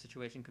pressure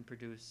situation can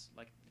produce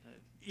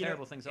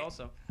terrible things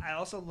also. I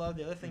also love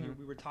the other thing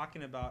we were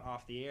talking about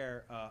off the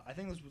air. I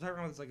think we were talking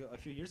about this like a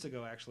few years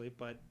ago actually,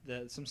 but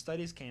some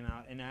studies came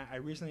out, and I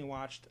recently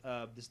watched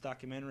this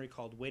documentary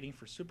called Waiting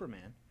for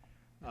Superman.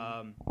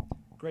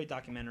 Great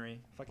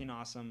documentary, fucking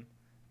awesome,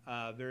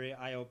 very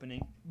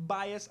eye-opening.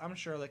 Bias, I'm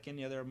sure, like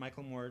any other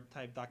Michael Moore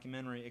type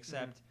documentary,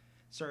 except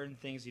certain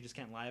things you just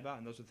can't lie about,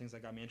 and those are things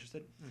that got me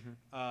interested.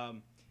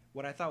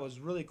 What I thought was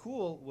really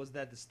cool was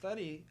that the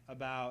study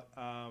about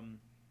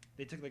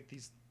they took like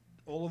these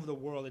all over the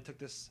world. They took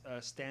this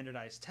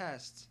standardized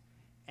test,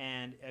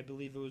 and I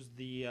believe it was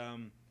the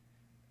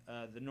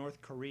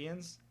North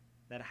Koreans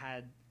that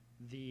had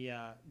the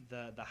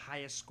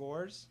highest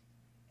scores,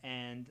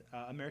 and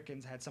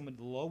Americans had some of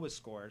the lowest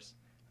scores,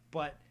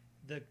 but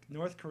the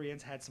North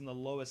Koreans had some of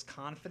the lowest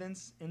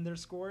confidence in their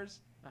scores,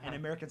 and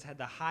Americans had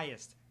the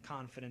highest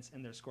confidence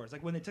in their scores.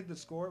 Like when they took the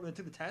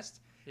test,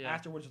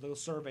 afterwards with a little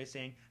survey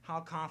saying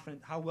how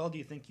well do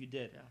you think you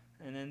did,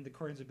 and then the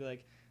Koreans would be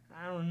like,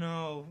 I don't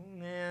know,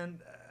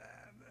 man.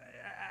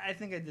 I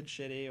think I did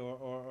shitty,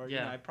 or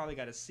I probably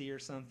got a C or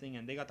something,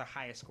 and they got the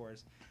highest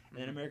scores.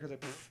 And then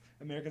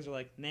Americans are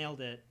like,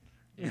 nailed it.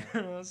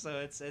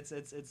 So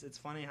it's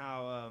funny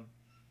how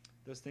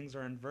those things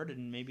are inverted,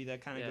 and maybe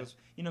that kind of goes.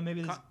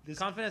 Maybe this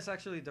confidence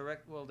actually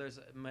direct. Well, there's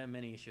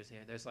many issues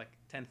here. There's like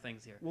 10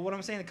 things here. Well, what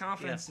I'm saying, the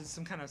confidence is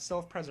some kind of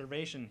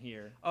self-preservation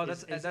here. Oh,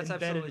 that's embedded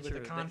absolutely with true.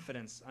 The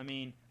confidence. I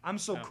mean, I'm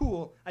so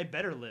cool, I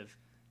better live.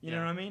 You know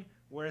what I mean?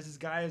 Whereas this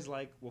guy is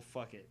like, well,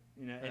 fuck it.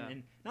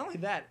 And not only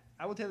that,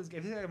 I would tell this guy,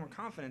 if he had more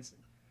confidence,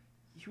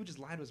 he would just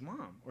lie to his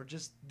mom, or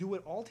just do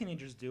what all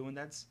teenagers do, and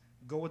that's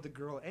go with the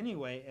girl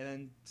anyway, and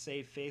then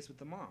save face with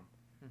the mom.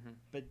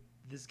 But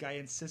this guy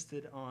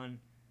insisted on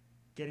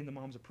getting the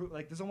mom's approval.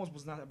 Like, this almost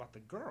was not about the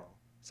girl,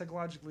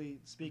 psychologically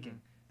speaking.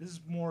 This is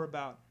more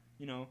about,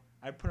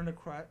 I put in a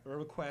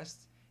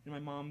request in my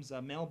mom's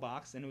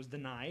mailbox, and it was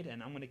denied,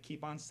 and I'm going to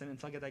keep on sending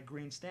until I get that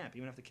green stamp,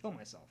 even if I have to kill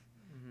myself.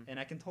 And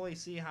I can totally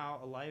see how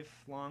a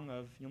lifelong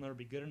of you'll never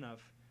be good enough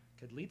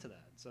could lead to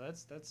that. So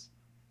that's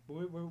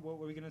what were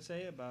we gonna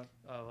say about?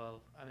 Oh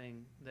well, I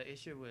mean the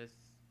issue with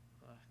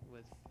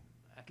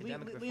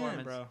academic performance.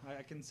 In, bro.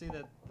 I can see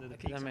that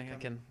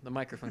the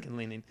microphone can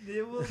lean in.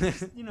 It will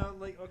just,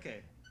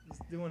 okay, let's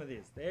do one of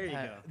these. There you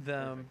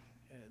go.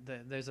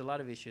 There's a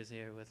lot of issues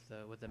here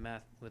with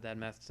that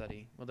math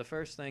study. Well, the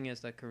first thing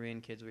is that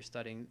Korean kids were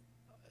studying.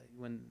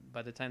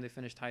 By the time they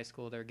finished high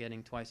school, they're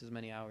getting twice as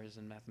many hours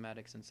in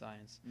mathematics and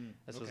science.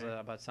 This was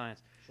about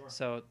science. Sure.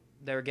 So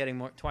they were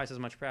getting twice as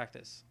much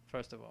practice,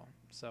 first of all.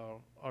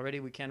 So already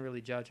we can't really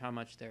judge how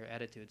much their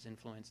attitudes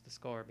influenced the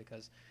score,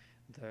 because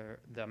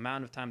the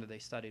amount of time that they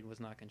studied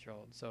was not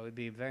controlled. So it'd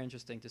be very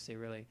interesting to see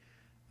really,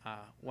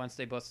 once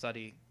they both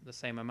study the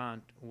same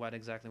amount,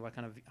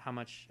 how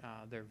much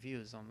their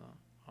views on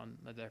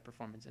their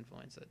performance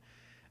influence it.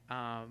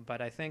 But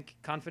I think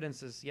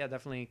confidence is,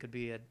 definitely could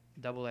be a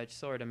double-edged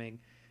sword. I mean,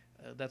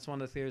 that's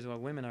one of the theories why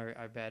women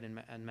are bad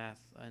in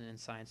math and in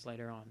science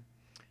later on,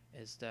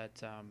 is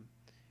that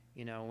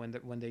You know,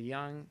 when they're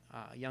young,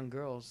 young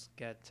girls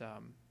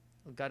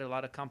got a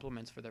lot of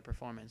compliments for their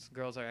performance.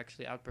 Girls are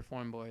actually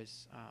outperform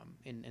boys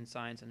in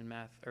science and in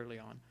math early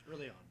on.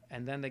 Early on.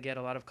 And then they get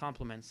a lot of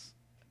compliments,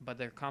 but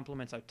their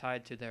compliments are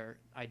tied to their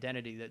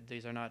identity, that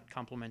these are not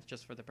compliments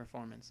just for the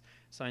performance.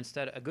 So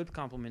instead, a good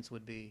compliments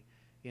would be,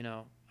 you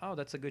know, oh,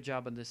 that's a good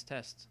job on this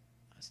test,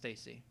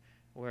 Stacy.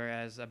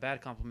 Whereas a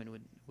bad compliment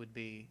would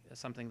be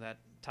something that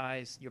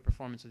ties your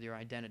performance with your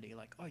identity,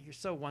 like, oh, you're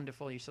so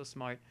wonderful, you're so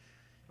smart.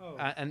 Oh,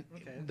 And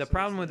okay. the So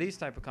problem it's with like these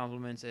type of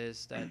compliments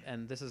is that,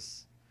 and this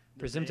is the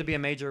presumed to vague- be a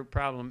major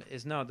problem,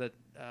 is that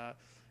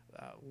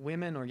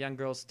women or young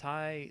girls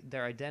tie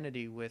their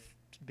identity with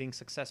being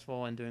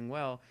successful and doing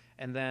well,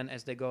 and then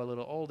as they go a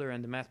little older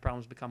and the math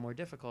problems become more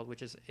difficult,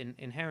 which is an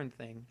inherent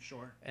thing,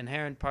 Sure.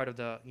 inherent part of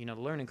the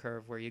learning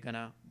curve, where you're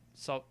gonna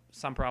solve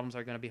some problems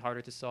are gonna be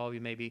harder to solve. You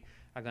maybe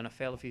are gonna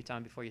fail a few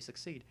times before you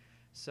succeed.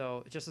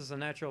 So just as a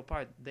natural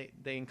part,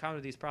 they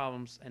encounter these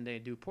problems and they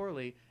do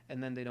poorly,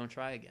 and then they don't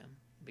try again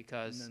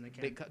because And then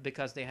they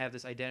because they have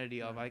this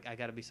identity of Right. I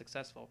got to be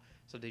successful.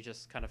 So they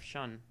just kind of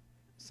shun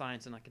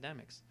science and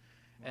academics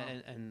Wow.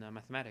 and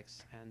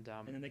mathematics And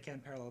then they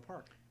can't parallel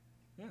park.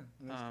 Yeah.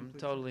 and that's complete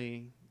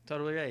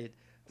totally right.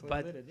 Totally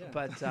But related,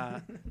 yeah.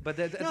 but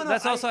No,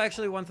 that's also I-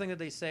 actually one thing that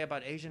they say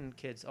about Asian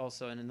kids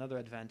also, and another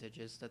advantage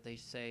is that they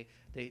say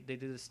they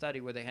do the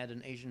study where they had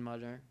an Asian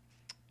mother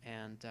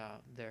and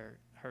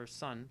her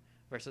son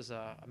versus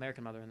a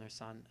American mother and their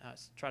son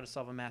try to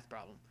solve a math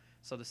problem.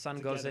 So the son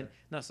goes in. Together.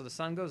 No, so the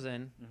son goes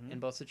in Mhm. in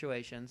both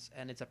situations,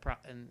 and it's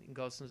and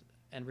goes,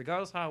 and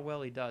regardless how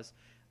well he does,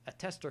 a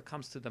tester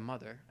comes to the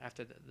mother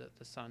after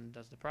the son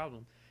does the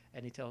problem,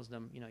 and he tells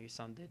them, your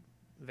son did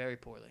very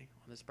poorly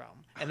on this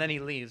problem, and then he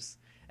leaves,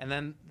 and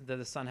then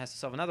the son has to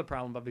solve another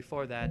problem, but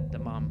before that, the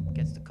mom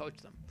gets to coach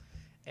them,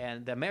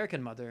 and the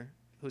American mother,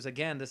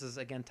 this is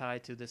again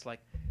tied to this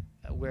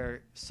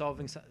where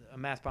solving a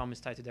math problem is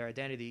tied to their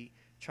identity,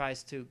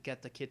 tries to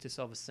get the kid to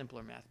solve a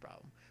simpler math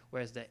problem.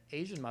 Whereas the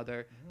Asian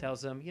mother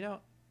tells them,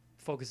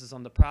 focuses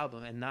on the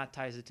problem and not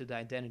ties it to the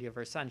identity of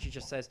her son. She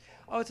just says,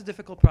 oh, it's a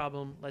difficult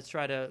problem. Let's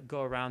try to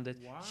go around it.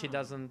 Wow. She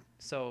doesn't.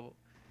 So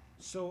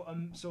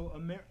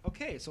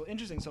Okay, so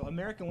interesting. So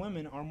American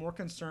women are more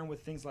concerned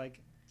with things like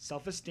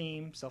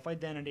self-esteem,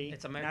 self-identity.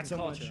 It's American not so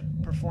culture.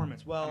 much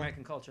performance. Well,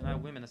 American culture,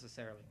 not women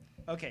necessarily.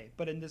 okay,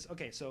 but in this,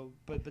 okay, so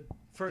but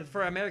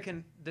For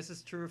American, this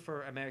is true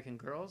for American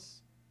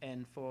girls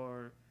and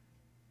for.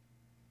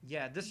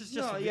 Yeah, this is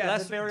just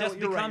less, just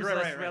becomes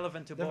less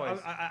relevant to boys.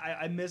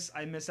 I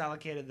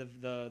misallocated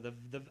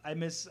I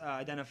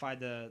misidentified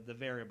the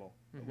variable,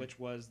 which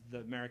was the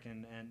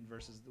American and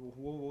versus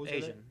what was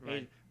Asian, it?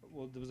 right?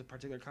 Well, there was a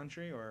particular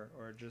country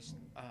or just.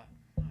 I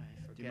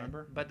forget. Do you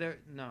remember? But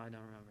no, I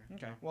don't remember.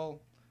 Okay, No. well,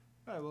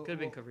 all right, well, Could have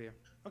been Korea.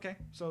 Okay,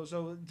 so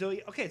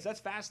that's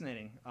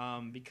fascinating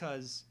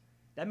because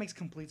that makes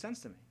complete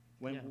sense to me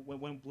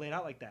when laid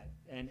out like that,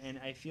 and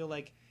I feel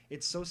like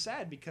it's so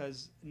sad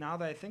because now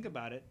that I think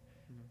about it,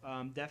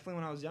 definitely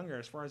when I was younger,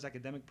 as far as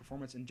academic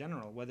performance in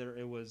general, whether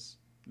it was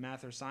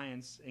math or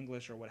science,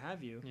 English or what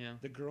have you,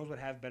 the girls would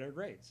have better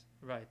grades.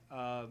 Right.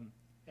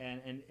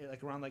 And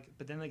like around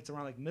but then it's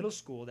around middle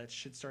school that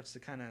shit starts to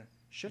kind of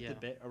shift a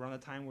bit around the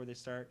time where they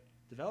start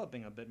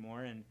developing a bit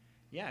more and.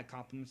 Yeah,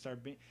 compliments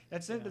start being.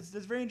 That's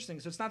very interesting.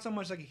 So it's not so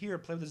much like here,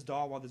 play with this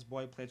doll while this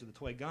boy plays with a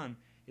toy gun.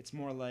 It's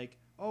more like,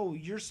 oh,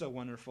 you're so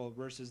wonderful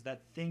versus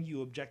that thing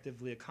you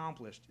objectively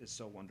accomplished is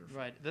so wonderful.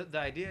 Right. The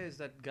idea is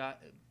that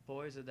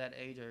boys at that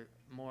age are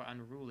more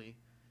unruly,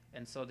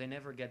 and so they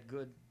never get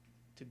good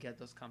to get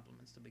those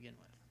compliments to begin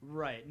with.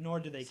 Right.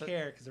 Nor do they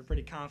care because they're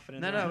pretty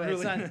confident. No,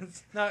 it's not.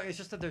 No, it's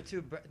just that they're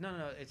too.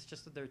 It's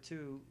just that they're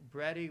too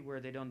bratty,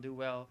 where they don't do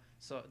well.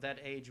 So that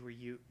age when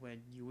you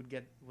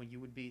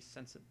would be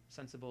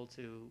sensible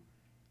to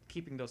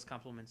keeping those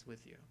compliments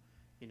with you,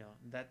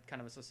 that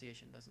kind of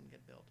association doesn't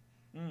get built.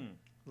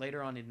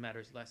 Later on, it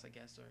matters less, I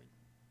guess, or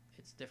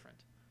it's different.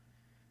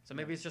 So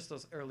maybe it's just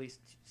those early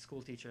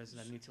school teachers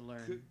that need to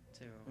learn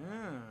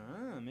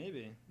to.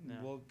 Maybe.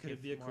 Well, could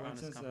it be a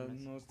coincidence that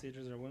most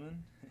teachers are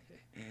women?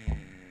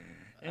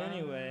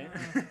 Anyway,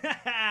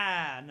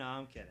 no,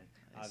 I'm kidding.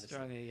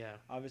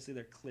 Obviously,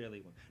 they're clearly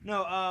women.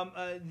 No,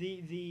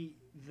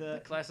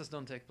 the classes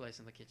don't take place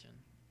in the kitchen,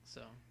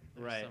 so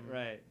right.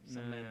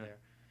 Some men there.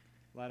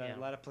 A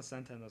lot of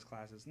placenta in those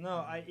classes.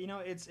 No,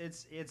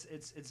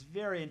 it's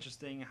very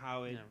interesting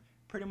how it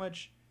pretty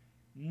much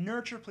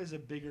nurture plays a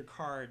bigger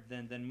card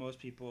than most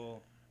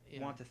people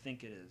want to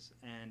think it is,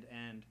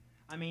 and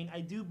I mean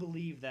I do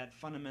believe that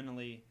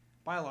fundamentally,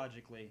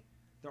 biologically,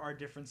 there are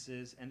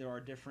differences and there are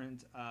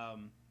different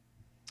men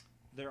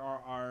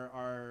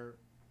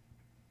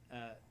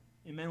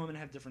and women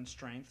have different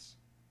strengths,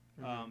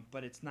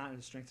 but it's not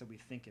the strengths that we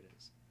think it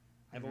is.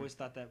 I've always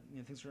thought that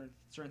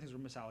certain things were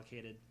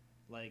misallocated,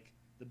 like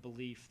the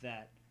belief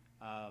that,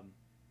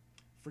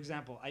 for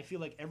example, I feel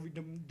like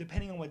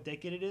depending on what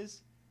decade it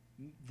is,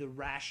 the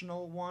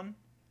rational one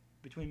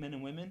between men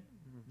and women,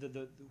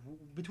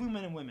 between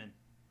men and women,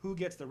 who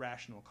gets the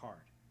rational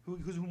card?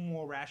 Who's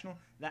more rational?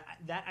 That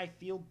I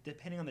feel,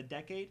 depending on the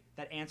decade,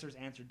 that answer's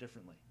answered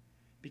differently.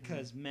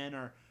 because men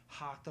are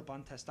hocked up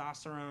on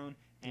testosterone,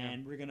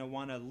 and we're gonna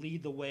want to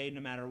lead the way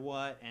no matter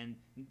what, and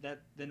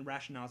that then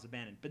rationale is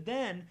abandoned. But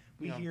then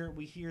we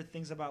hear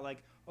things about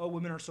like, oh,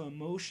 women are so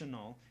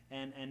emotional,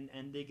 and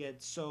they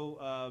get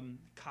so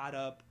caught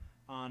up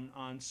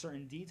on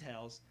certain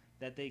details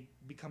that they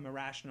become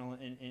irrational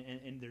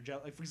in their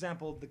jealousy. Like, for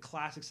example, the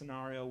classic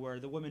scenario where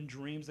the woman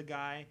dreams the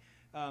guy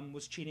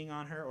was cheating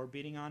on her or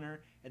beating on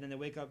her, and then they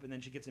wake up and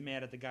then she gets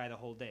mad at the guy the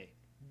whole day.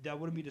 That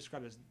wouldn't be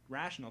described as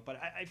rational, but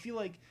I feel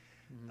like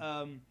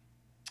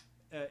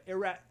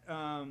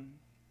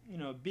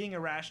being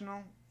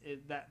irrational,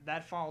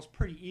 that falls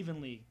pretty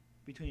evenly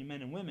between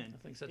men and women. I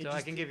think so too.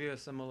 I can give you a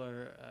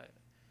similar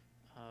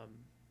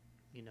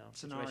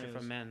situation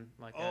for men.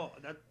 Like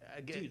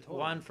dude, totally.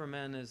 One for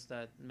men is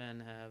that men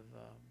have,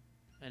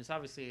 and it's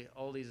obviously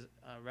all these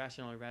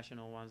rational,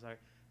 irrational ones are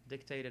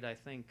dictated. I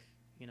think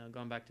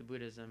going back to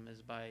Buddhism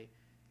is by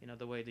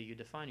the way that you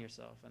define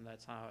yourself, and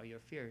that's how your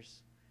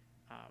fears.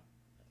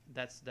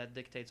 That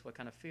dictates what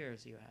kind of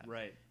fears you have.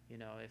 Right.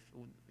 If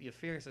your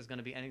fears is going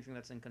to be anything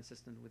that's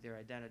inconsistent with your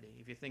identity.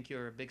 If you think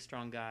you're a big,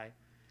 strong guy,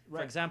 right.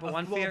 For example,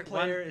 a football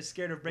player is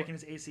scared of breaking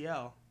his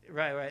ACL.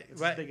 Right.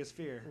 It's his biggest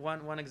fear.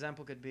 One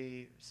example could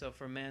be, so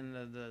for men,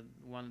 the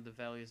one of the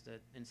values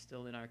that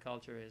instilled in our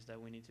culture is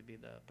that we need to be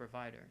the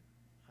provider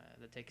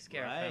that takes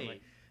care of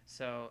family.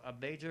 So a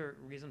major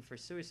reason for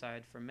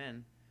suicide for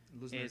men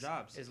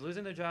is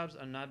losing their jobs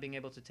and not being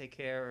able to take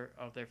care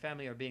of their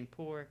family or being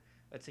poor.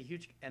 It's a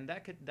huge, and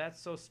that's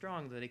so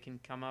strong that it can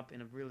come up in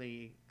a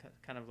really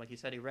kind of, like you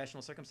said,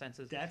 irrational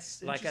circumstances.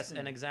 That's like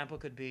an example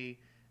could be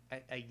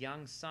a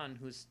young son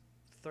who's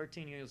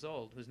 13 years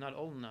old, who's not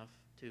old enough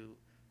to,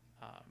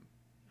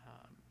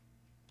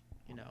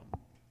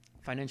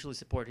 financially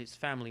support his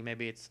family.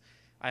 Maybe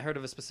I heard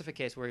of a specific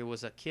case where he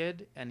was a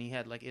kid and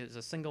it was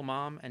a single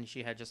mom and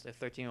she had just a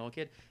 13-year-old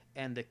kid,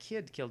 and the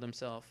kid killed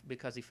himself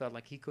because he felt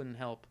like he couldn't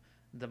help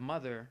the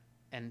mother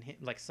and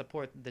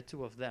support the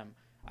two of them.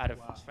 Out of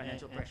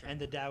financial pressure. And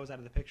the dad was out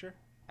of the picture?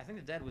 I think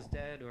the dad was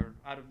dead or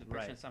out of the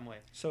picture in some way.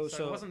 So it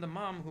wasn't the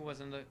mom who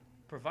was in the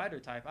provider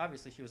type.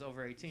 Obviously, she was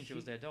over 18. She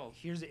was the adult.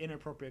 Here's the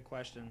inappropriate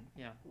question.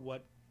 Yeah.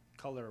 What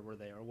color were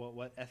they, or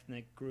what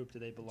ethnic group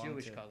did they belong to?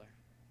 Jewish color.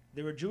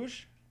 They were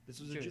Jewish? This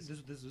was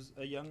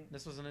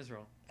in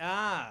Israel.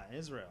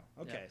 Israel.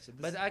 Okay. Yeah. So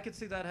but I could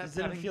see that happening. This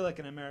didn't feel like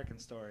an American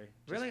story.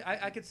 Really?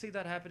 I could see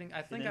that happening.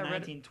 I think in the I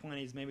read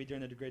 1920s, maybe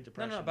during the Great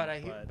Depression. No, but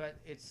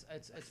it's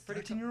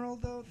pretty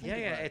 13-year-old though?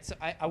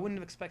 I wouldn't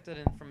have expected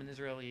it from an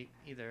Israeli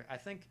either. I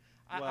think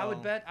I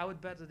would bet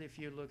that if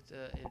you looked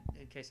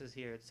in cases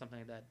here, it's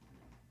something that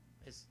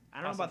is.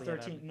 I don't know about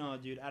 13. No,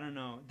 dude, I don't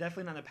know.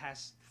 Definitely not the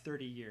past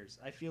 30 years.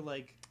 I feel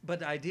like. But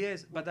the idea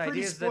is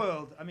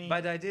spoiled. I mean,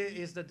 but the idea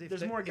is that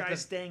there's more guys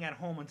staying at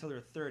home until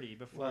they're 30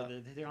 before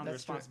they're on the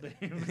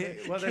responsibility.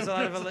 Well, there's a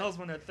lot of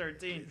when they're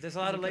 13. There's a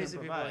lot of lazy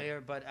people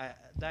here, but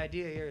the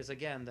idea here is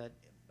again that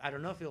I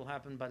don't know if it'll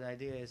happen, but the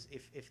idea is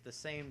if the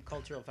same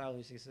cultural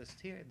values exist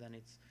here, then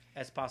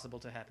it's possible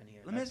to happen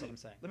here. That's what I'm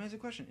saying. Let me ask you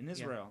a question. In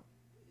Israel,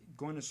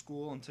 going to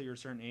school until you're a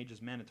certain age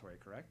is mandatory,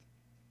 correct?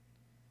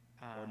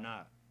 Or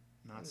not?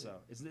 Not so.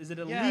 Is it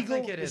illegal? Yeah, I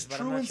think it is,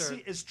 but I'm not sure.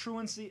 Is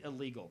truancy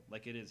illegal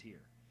like it is here?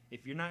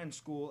 If you're not in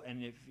school,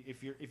 and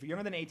if you're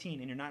younger than 18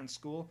 and you're not in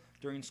school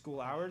during school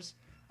hours,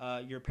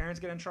 your parents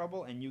get in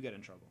trouble and you get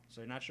in trouble.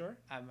 So you're not sure?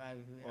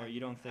 Or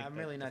you don't think? I'm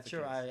really not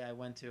sure. I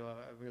went to a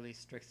really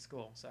strict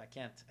school, so I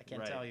can't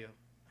tell you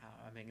how.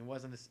 I mean, it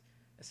wasn't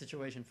a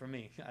situation for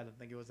me. I don't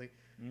think it was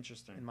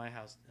interesting in my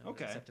house.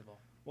 Acceptable.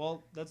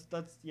 Well, that's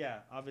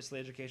obviously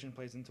education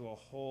plays into a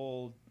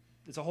whole.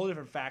 It's a whole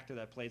different factor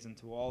that plays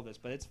into all this,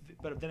 but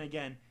then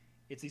again,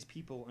 it's these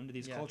people under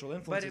these cultural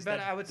influences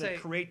that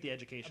create the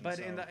education. But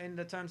in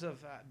the terms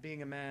of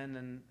being a man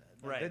and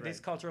this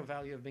cultural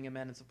value of being a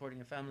man and supporting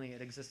your family,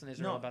 it exists in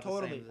Israel about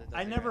the same.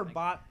 I never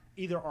bought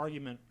either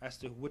argument as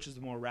to which is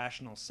the more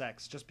rational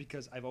sex, just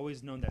because I've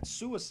always known that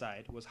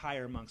suicide was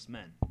higher amongst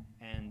men,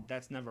 and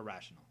that's never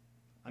rational.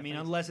 I mean,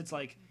 unless it's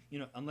like,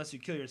 unless you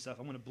kill yourself,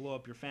 I'm going to blow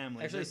up your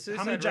family. Actually,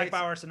 how many Jack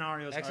Bauer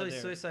scenarios are there? Actually,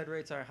 suicide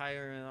rates are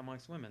higher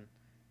amongst women.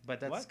 But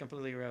that's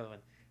completely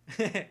irrelevant.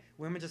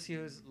 Women just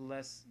use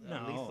less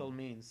lethal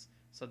means,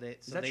 so they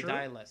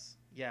die less.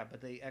 Yeah,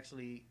 but they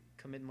actually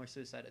commit more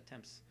suicide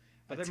attempts.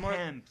 But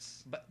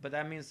but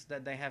that means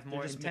that they have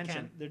more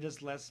intention. They're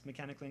just less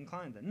mechanically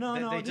inclined then.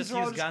 They just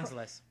use guns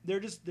less. They're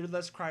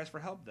less cries for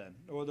help then,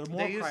 or they're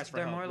more cries for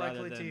help. They're more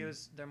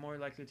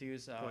likely to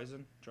use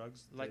poison,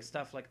 drugs, like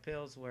stuff like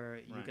pills, where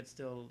you could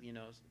still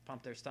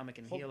pump their stomach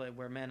and heal it.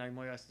 Where men are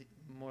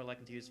more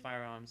likely to use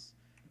firearms.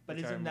 But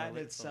isn't that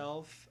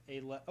itself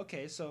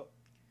okay? So,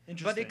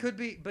 interesting.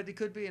 But it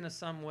could be in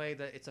some way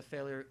that it's a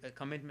failure, a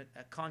commitment,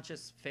 a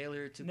conscious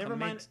failure to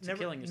commit to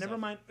killing yourself. Never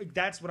mind.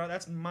 That's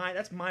my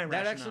rationale.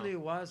 That actually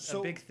was a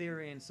big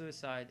theory in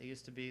suicide. It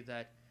used to be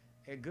that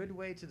a good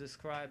way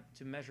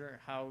to measure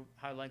how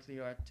likely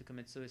you are to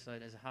commit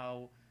suicide is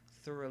how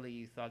thoroughly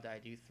you thought the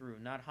idea through,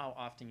 not how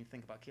often you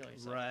think about killing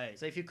yourself. Right.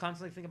 So if you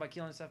constantly think about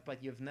killing yourself,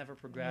 but you've never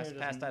progressed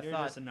past that thought, you're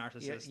just a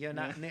narcissist. you're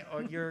not,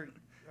 or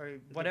or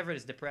whatever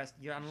is depressed,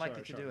 you're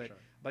unlikely to do it. Sure.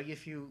 But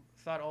if you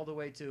thought all the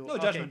way to no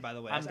judgment, by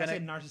the way, I say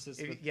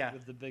narcissist yeah.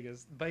 with the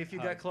biggest. But if you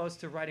hug. got close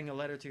to writing a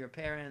letter to your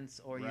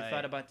parents, or you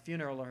thought about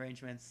funeral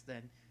arrangements,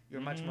 then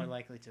you're much more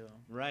likely to.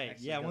 Right.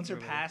 Yeah. Once you're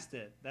past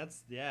it,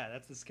 that's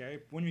the scary.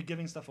 When you're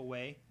giving stuff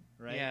away,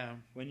 right? Yeah.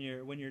 When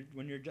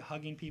you're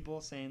hugging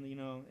people, saying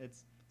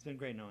it's been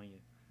great knowing you.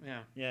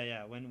 Yeah. Yeah.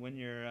 Yeah. When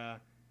you're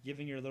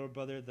giving your little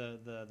brother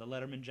the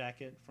Letterman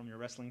jacket from your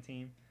wrestling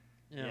team.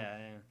 Yeah. Yeah.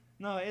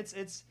 No,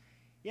 it's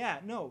yeah.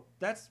 No,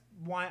 that's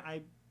why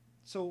I.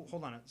 So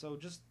hold on. So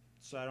just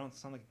so I don't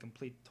sound like a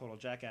complete total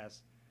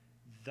jackass,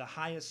 the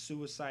highest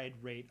suicide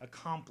rate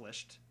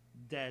accomplished,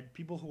 dead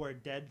people who are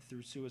dead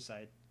through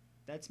suicide,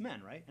 that's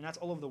men, right? And that's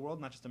all over the world,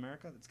 not just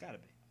America. It's got to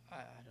be. I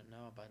don't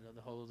know about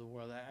the whole of the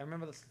world. I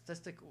remember the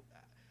statistic.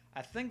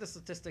 I think the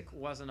statistic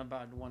wasn't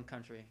about one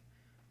country,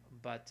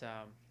 but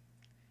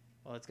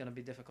well, it's going to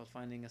be difficult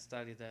finding a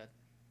study that.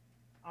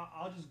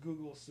 I'll just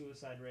Google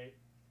suicide rate.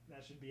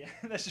 That should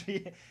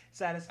be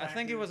satisfactory. I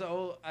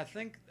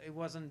think it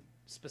wasn't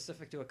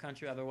specific to a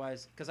country.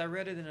 Otherwise, because I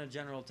read it in a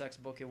general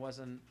textbook, it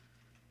wasn't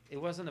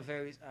a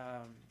very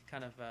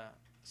kind of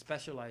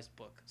specialized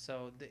book.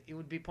 So it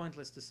would be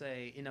pointless to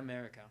say in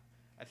America.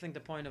 I think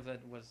the point of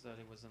it was that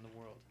it was in the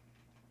world.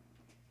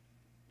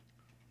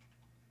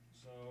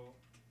 So,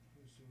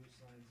 who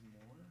suicides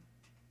more,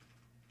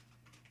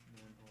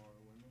 men or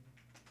women?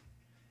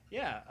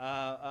 Yeah.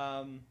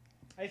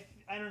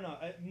 I don't know.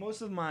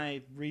 Most of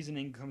my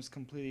reasoning comes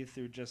completely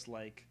through just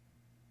like,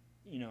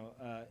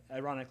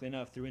 ironically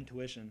enough, through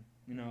intuition.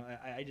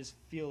 I just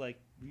feel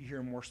like we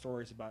hear more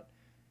stories about,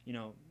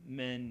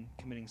 men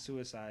committing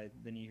suicide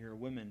than you hear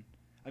women.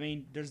 I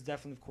mean, there's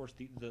definitely, of course,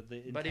 the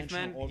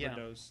intentional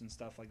overdose and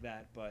stuff like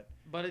that. But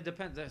it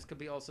depends. There could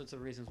be all sorts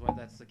of reasons why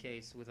that's the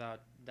case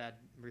without that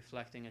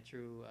reflecting a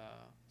true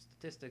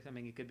statistic. I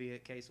mean, it could be a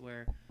case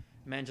where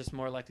men just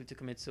more likely to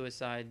commit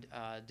suicide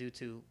due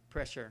to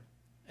pressure.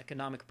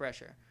 Economic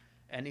pressure,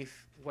 and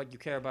if what you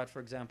care about,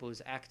 for example,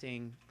 is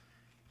acting,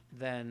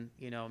 then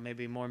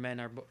maybe more men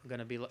are going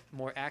to be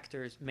more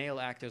actors. Male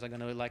actors are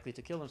going to be likely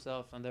to kill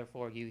themselves, and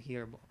therefore you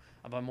hear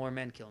about more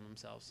men killing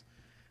themselves.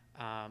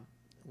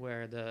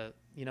 Where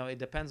it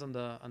depends on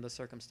the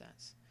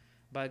circumstance.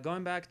 But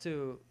going back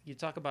to you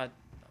talk about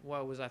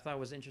I thought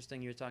was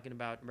interesting. You're talking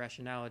about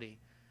rationality,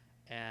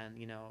 and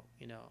you're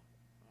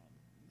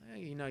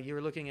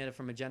looking at it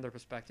from a gender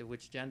perspective.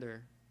 Which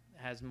gender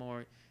has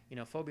more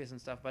phobias and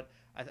stuff, but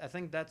I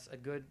think that's a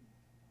good.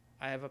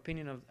 I have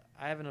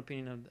an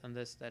opinion on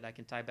this that I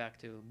can tie back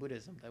to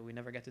Buddhism that we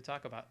never get to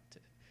talk about.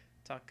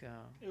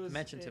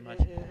 Mention too much.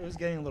 It was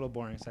getting a little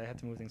boring, so I had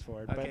to move things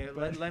forward. Okay,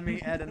 but let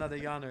me add another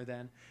yawner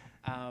then.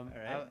 All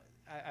right.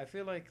 I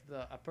feel like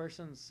a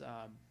person's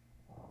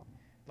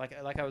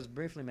like I was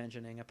briefly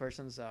mentioning, a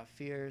person's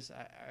fears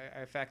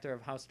are a factor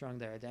of how strong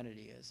their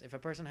identity is. If a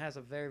person has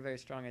a very, very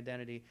strong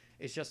identity,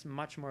 it's just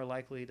much more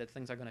likely that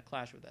things are going to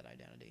clash with that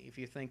identity. If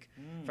you think,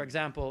 for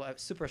example, a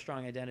super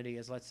strong identity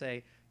is, let's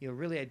say, you're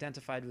really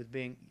identified with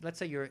being, let's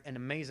say you're an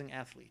amazing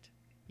athlete.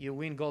 You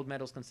win gold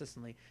medals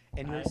consistently.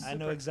 And I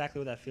know exactly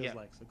what that feels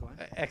like, so go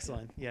ahead.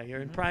 Excellent. Yeah,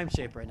 you're in prime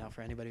shape right now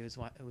for anybody who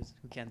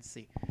can't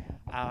see.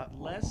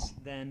 Less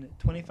than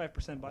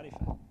 25% body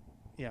fat.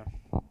 Yeah.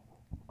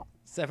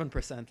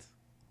 7%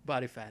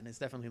 body fat is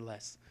definitely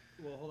less.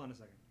 Well, hold on a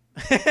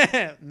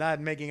second. Not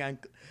making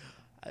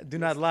do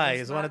not lie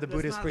is one of the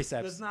Buddhist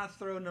precepts. Let's not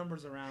throw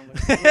numbers around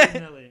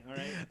willy-nilly, all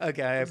right?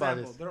 Okay, I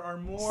apologize. There are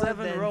more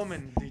 7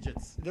 Roman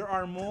digits. There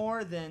are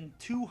more than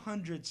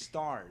 200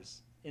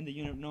 stars in the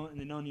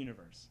known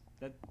universe.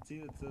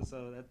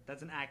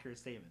 That's an accurate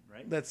statement,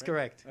 right? That's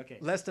correct. Okay.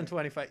 Less than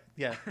 25.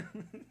 Yeah.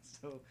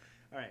 So,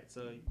 all right.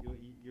 So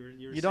you're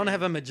you don't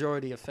have a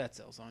majority of fat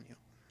cells on you.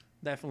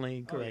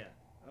 Definitely correct.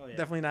 Oh yeah.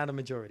 Definitely not a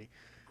majority.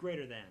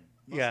 Greater than.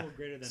 Muscle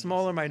greater than.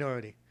 Smaller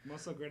minority.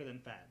 Muscle greater than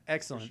fat.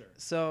 Excellent. Sure.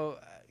 So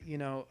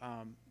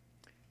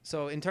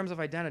so in terms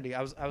of identity,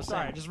 I was sorry,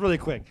 saying, just really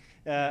quick.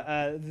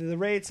 The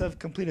rates of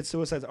completed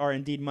suicides are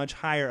indeed much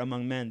higher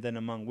among men than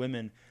among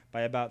women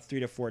by about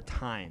 3 to 4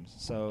 times.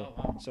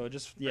 So so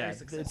just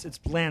it's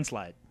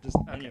landslide. Just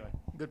anyway.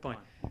 Good point.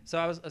 So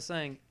I was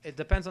saying it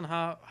depends on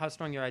how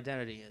strong your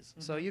identity is.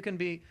 So you can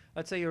be,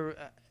 let's say you're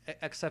an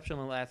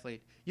exceptional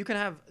athlete. You can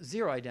have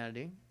zero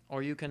identity,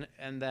 or you can,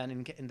 and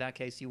then in that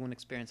case you won't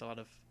experience a lot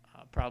of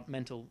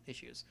mental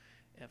issues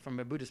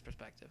from a Buddhist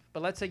perspective.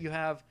 But let's say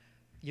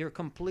you're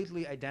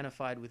completely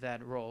identified with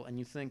that role, and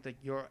you think that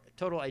your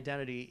total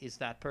identity is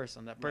that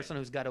person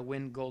who's got to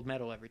win gold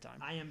medal every time.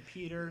 I am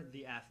Peter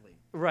the athlete.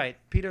 Right,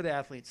 Peter the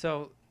athlete.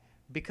 So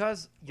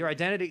because your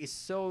identity is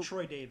so...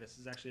 Troy Davis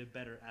is actually a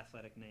better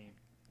athletic name.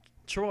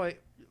 Troy,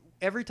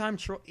 every time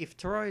if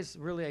Troy is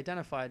really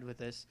identified with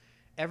this,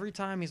 every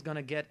time he's going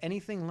to get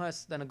anything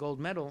less than a gold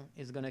medal,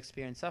 he's going to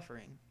experience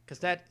suffering, because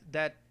that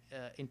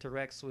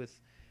interacts with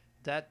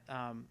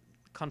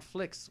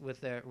conflicts with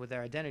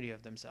their identity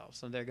of themselves.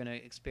 So they're going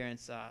to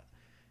experience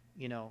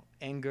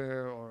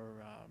anger or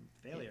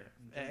Failure.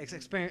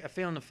 experience a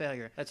feeling of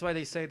failure. That's why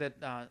they say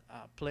that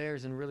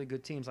players in really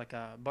good teams, like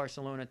a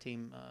Barcelona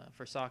team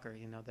for soccer,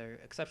 they're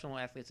exceptional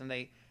athletes, and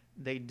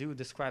they do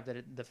describe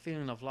that the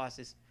feeling of loss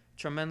is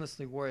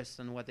tremendously worse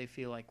than what they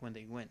feel like when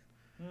they win.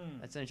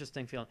 That's an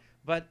interesting feeling.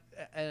 But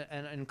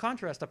and in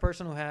contrast, a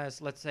person who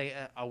has, let's say,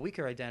 a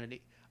weaker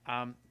identity,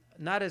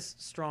 not as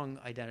strong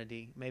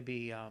identity,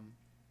 maybe,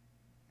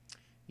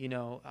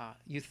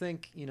 you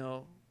think,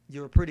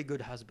 you're a pretty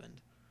good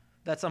husband.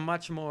 That's a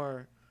much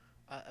more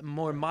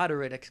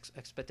moderate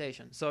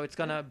expectation. So it's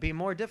going to be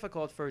more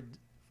difficult for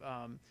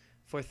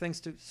things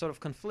to sort of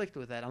conflict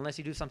with that, unless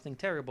you do something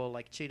terrible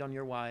like cheat on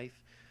your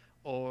wife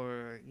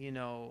or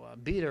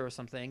beat her or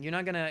something. You're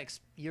not gonna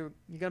you're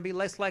gonna be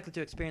less likely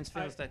to experience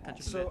feelings that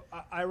contribute. So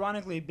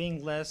ironically,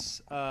 being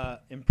less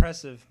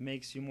impressive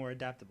makes you more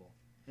adaptable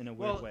in a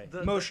weird way.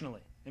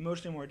 Emotionally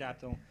more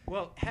adaptable.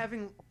 Well,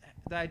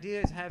 the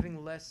idea is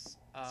having less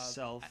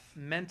self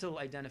mental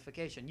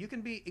identification. You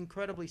can be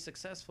incredibly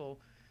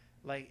successful,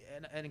 like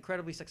an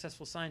incredibly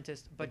successful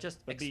scientist, but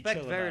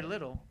expect very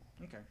little.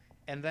 Okay.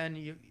 And then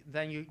you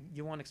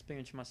won't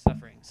experience much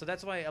suffering. So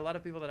that's why a lot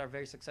of people that are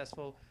very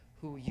successful,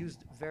 who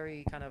used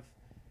very kind of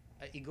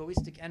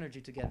egoistic energy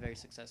to get very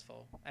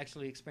successful,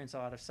 actually experience a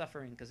lot of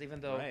suffering, because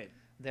even though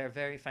they're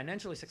very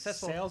financially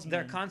successful,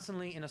 they're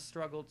constantly in a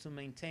struggle to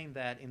maintain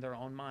that in their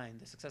own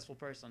mind, the successful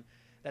person.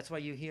 That's why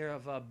you hear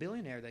of a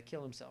billionaire that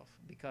killed himself,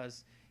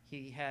 because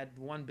he had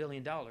 $1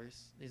 billion,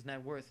 his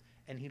net worth,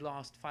 and he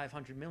lost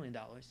 $500 million.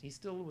 He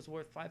still was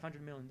worth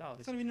 $500 million.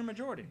 It's not even a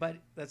majority. But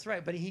that's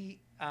right. But he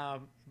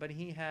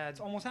had... It's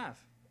almost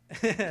half.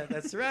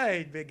 That's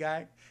right, big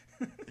guy.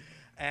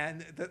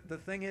 And the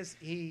thing is,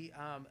 he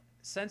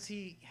since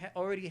he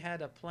already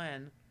had a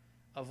plan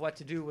of what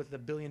to do with the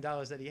 $1 billion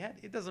that he had,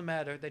 it doesn't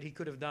matter that he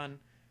could have done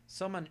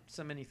so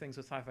many things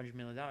with $500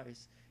 million.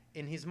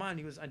 In his mind,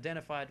 he was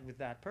identified with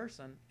that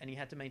person, and he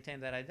had to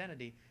maintain that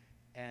identity,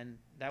 and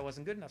that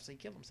wasn't good enough, so he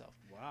killed himself.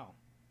 Wow.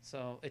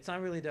 So it's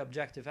not really the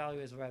objective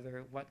value, it's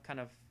rather what kind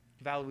of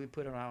value we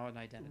put on our own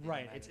identity.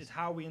 Right. It's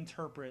how we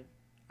interpret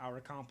our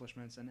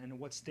accomplishments and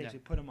what stakes we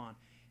put them on.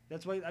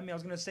 That's why, I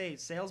was going to say,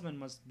 salesmen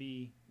must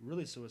be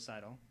really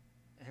suicidal,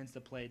 hence the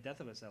play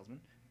Death of a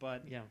Salesman.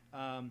 But,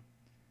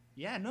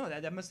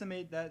 that must have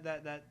made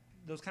that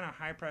those kind of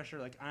high pressure,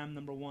 like I'm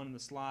number one in the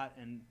slot,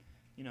 and,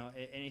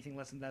 anything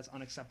less than that's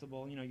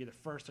unacceptable. You're the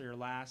first or you're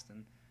last,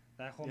 and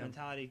that whole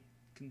mentality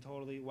can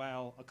totally,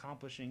 while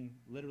accomplishing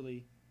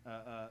literally,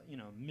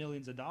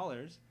 millions of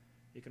dollars,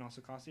 it can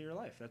also cost you your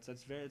life.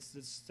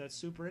 That's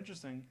super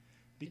interesting,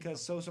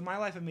 because so my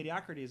life of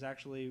mediocrity is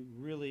actually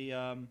really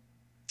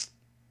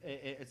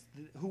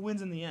who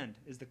wins in the end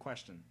is the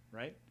question,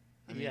 right?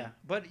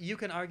 But you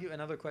can argue,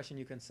 another question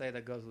you can say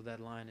that goes with that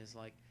line is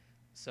like,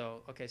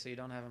 so you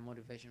don't have a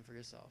motivation for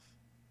yourself.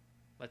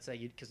 Let's say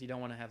because you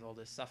don't want to have all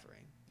this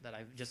suffering that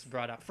I've just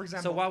brought up. For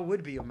example, so what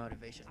would be your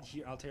motivation?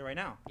 Here, I'll tell you right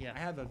now. Yeah. I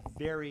have a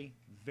very,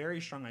 very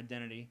strong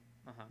identity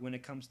when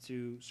it comes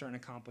to certain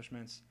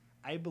accomplishments.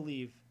 I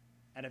believe,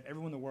 out of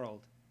everyone in the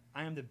world,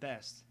 I am the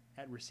best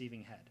at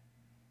receiving head.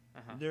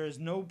 There is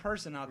no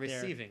person out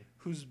there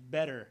who's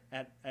better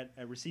at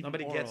receiving.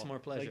 Nobody oral gets more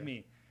pleasure like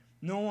me.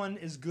 No one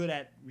is good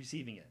at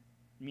receiving it.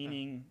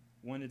 Meaning,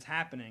 when it's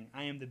happening,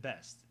 I am the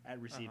best at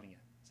receiving it.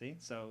 See,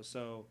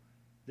 so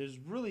there's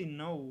really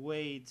no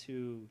way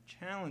to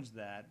challenge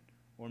that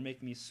or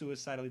make me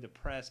suicidally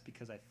depressed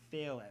because I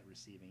fail at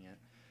receiving it.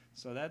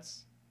 So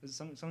is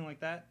something like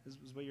that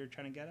is what you're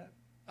trying to get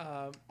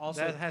at.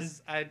 Also,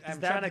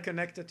 I'm trying to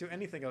connect it to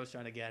anything I was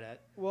trying to get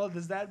at. Well,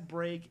 does that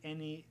break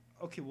any?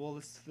 Okay, well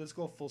let's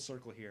go full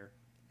circle here.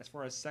 As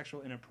far as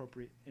sexual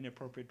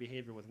inappropriate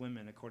behavior with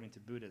women, according to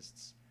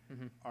Buddhists,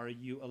 are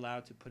you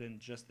allowed to put in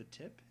just the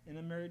tip in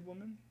a married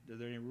woman? Are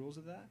there any rules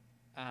of that?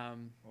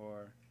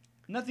 Or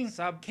nothing?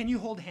 Can you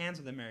hold hands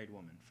with a married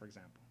woman, for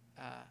example?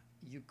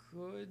 You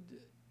could,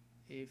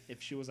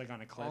 if she was like on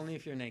a cliff. Only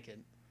if you're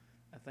naked.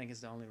 I think it's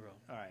the only rule.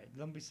 All right,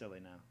 don't be silly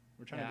now.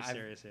 We're trying to be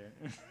serious here.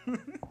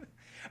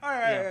 All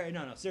right.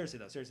 No, seriously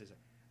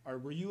though.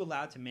 Were you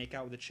allowed to make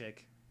out with a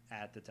chick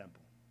at the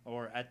temple?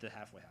 Or at the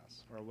halfway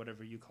house, or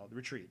whatever you call it,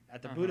 retreat.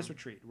 At the Buddhist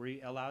retreat, were you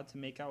allowed to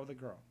make out with a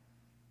girl?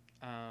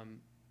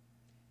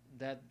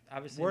 That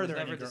obviously was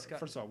never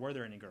discussed. First of all, were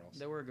there any girls?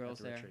 There were girls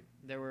there. Retreat?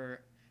 There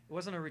were. It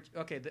wasn't a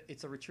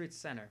it's a retreat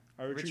center.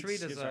 A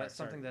retreat is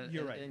something that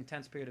an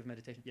intense period of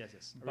meditation.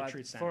 Yes. A but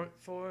retreat center.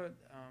 For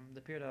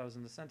the period I was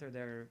in the center,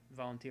 there are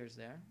volunteers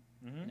there.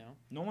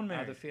 No one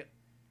married.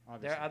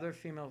 There are other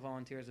female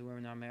volunteers who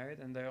were not married,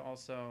 and there are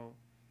also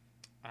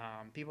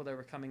people that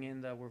were coming in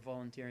that were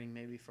volunteering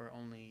maybe for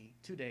only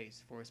 2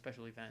 days for a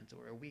special event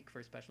or a week for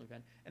a special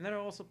event. And there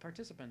are also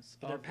participants.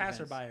 But they're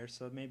passerbyers,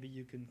 so maybe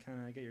you can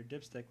kind of get your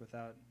dipstick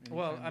without...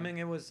 Well, I mean,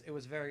 it was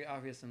very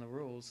obvious in the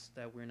rules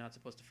that we're not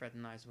supposed to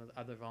fraternize with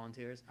other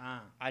volunteers.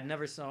 I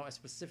never saw a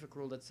specific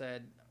rule that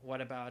said,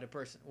 what about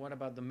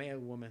the male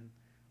woman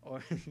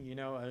or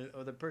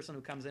or the person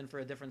who comes in for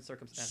a different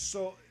circumstance.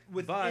 So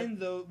within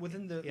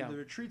the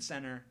retreat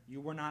center,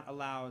 you were not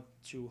allowed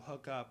to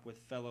hook up with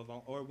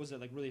fellow or was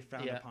it like really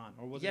frowned upon,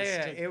 or was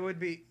it?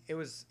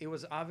 It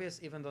was obvious,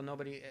 even though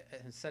nobody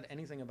said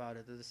anything about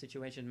it. That the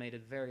situation made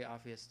it very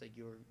obvious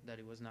that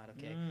it was not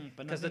okay.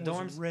 But because the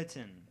dorms was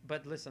written.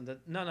 But listen,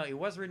 it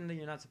was written that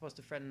you're not supposed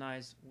to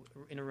fraternize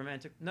in a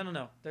romantic.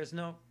 No. There's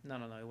no.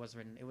 It was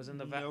written. It was in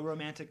the. No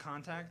romantic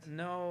contact.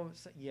 No.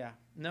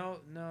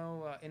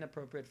 No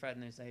inappropriate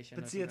fraternization.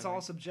 But see, it's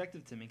all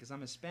subjective to me because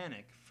I'm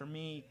Hispanic. For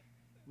me,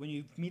 when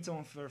you meet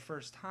someone for the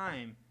first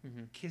time,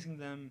 kissing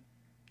them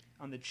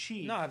on the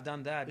cheek. No, I've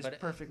done that, but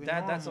perfectly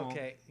normal. That's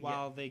okay.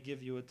 While they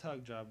give you a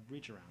tug job,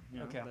 reach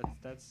around. Okay.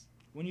 That's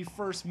when you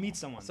first meet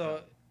someone.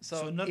 So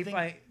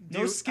nothing.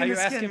 No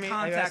skin-to-skin contact.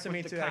 Are you asking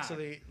me to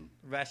actually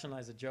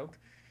rationalize a joke?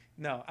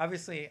 No,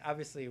 obviously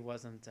it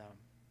wasn't.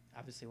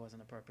 Obviously, it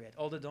wasn't appropriate.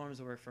 All the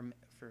dorms were for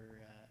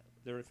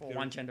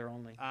one gender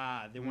only.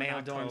 They were male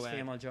not dorms, co-ed.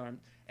 female dorm,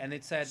 and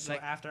it said so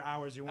after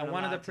hours you weren't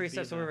one of the allowed to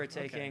precepts be we were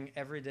there. taking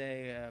every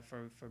day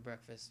for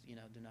breakfast. Do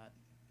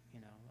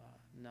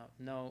not,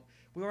 no.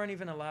 We weren't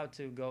even allowed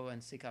to go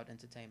and seek out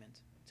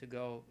entertainment. To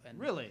go and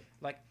really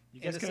like you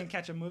guys couldn't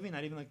catch a movie,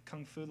 not even like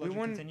Kung Fu Legend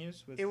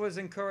Continues. It was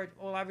encouraged.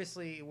 Well,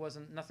 obviously it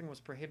wasn't. Nothing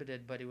was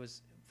prohibited, but it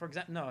was. For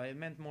example, no, it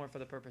meant more for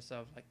the purpose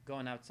of like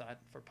going outside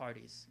for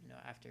parties.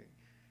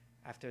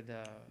 After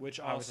the which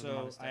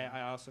also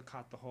I also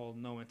caught the whole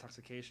no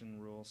intoxication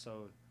rule,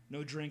 so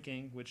no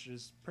drinking, which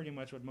is pretty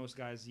much what most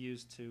guys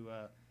use to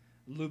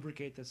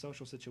lubricate the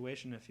social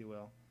situation, if you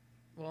will.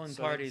 Well, in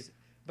parties,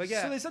 but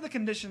yeah. So they said the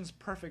conditions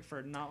perfect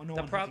for no one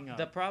hooking up.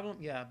 The problem,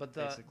 but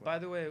by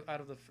the way, out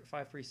of the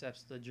 5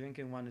 precepts, the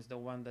drinking one is the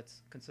one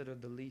that's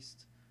considered the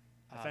least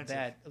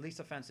least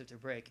offensive to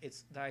break.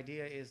 It's the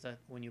idea is that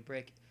when you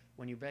break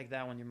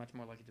that one, you're much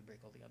more likely to break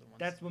all the other ones.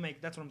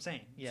 That's what I'm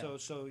saying. Yeah.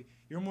 So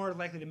you're more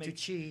likely to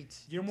cheat.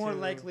 You're more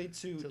likely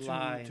to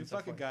lie to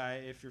fuck a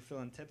guy if you're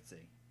feeling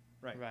tipsy.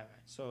 Right.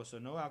 So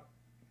no alcohol.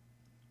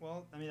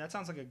 Well, I mean that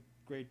sounds like a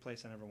great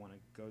place I never want to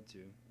go to.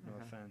 No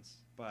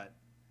offense, but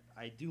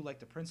I do like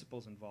the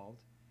principles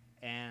involved,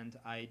 and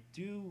I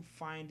do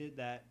find it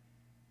that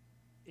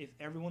if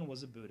everyone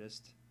was a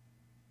Buddhist,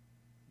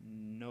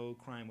 no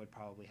crime would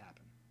probably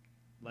happen.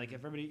 Like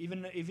if everybody,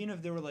 even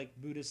if there were like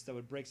Buddhists that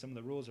would break some of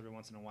the rules every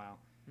once in a while,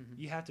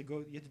 you have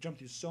to jump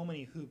through so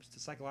many hoops to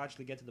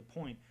psychologically get to the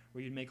point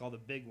where you'd make all the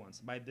big ones.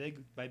 By big,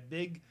 what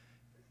did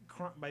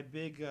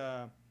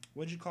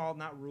you call it?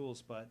 Not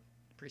rules, but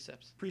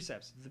precepts.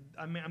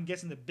 I'm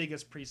guessing the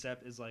biggest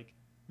precept is like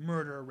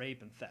murder,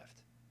 rape, and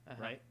theft,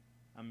 right?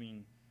 I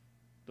mean,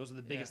 those are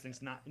the biggest things.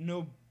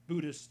 No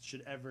Buddhist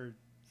should ever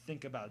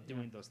think about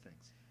doing those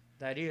things.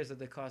 The idea is that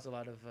they cause a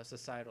lot of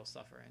societal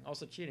suffering.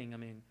 Also cheating. I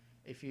mean,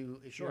 if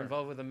you're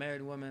involved with a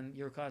married woman,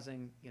 you're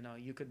causing,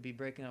 you could be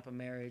breaking up a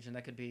marriage, and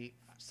that could be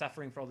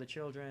suffering for all the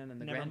children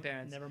and the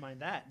grandparents. Never mind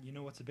that. You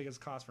know what's the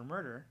biggest cause for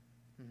murder?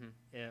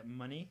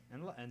 Money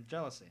and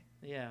jealousy.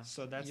 Yeah.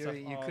 So that stuff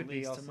all could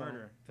leads be to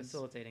murder.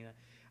 Facilitating that.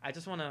 I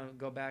just want to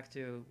go back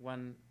to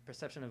one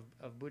perception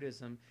of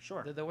Buddhism.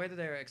 Sure. The way that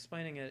they're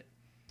explaining it,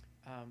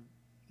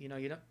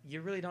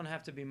 you really don't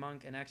have to be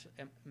monk, and actually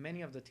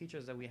many of the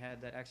teachers that we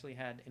had that actually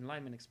had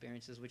enlightenment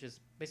experiences, which is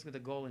basically the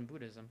goal in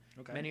Buddhism.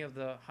 Okay. Many of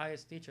the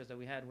highest teachers that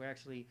we had were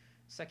actually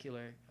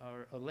secular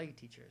or lay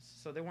teachers.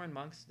 So they weren't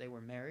monks. They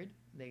were married.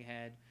 They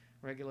had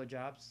regular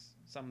jobs.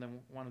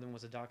 One of them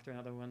was a doctor.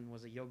 Another one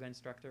was a yoga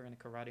instructor and a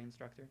karate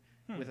instructor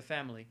with a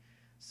family.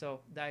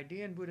 So the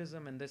idea in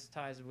Buddhism, and this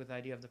ties with the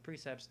idea of the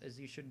precepts, is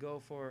you should go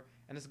for,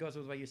 and this goes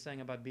with what you're saying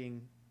about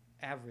being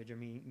average or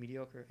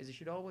mediocre, is you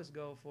should always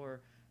go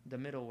for the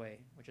middle way,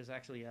 which is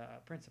actually a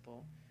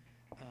principle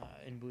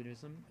in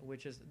Buddhism,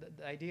 which is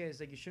the idea is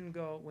that you shouldn't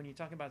go, when you're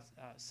talking about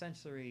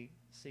sensory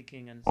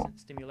seeking and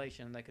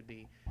stimulation, that could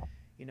be,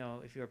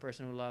 if you're a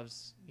person who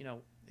loves,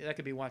 that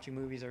could be watching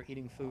movies or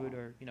eating food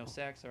or,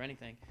 sex or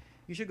anything.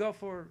 You should go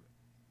for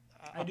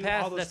I do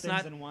path all those that's things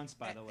not, in once,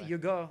 by the way.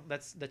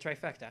 That's the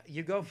trifecta.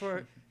 You go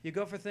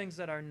for things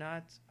that are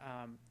not,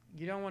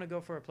 you don't want to go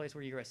for a place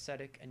where you're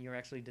ascetic and you're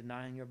actually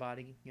denying your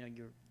body,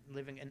 you're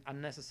living an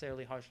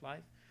unnecessarily harsh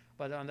life.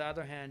 But on the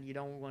other hand, you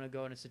don't want to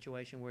go in a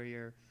situation where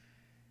you're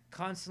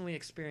constantly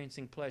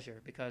experiencing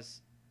pleasure,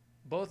 because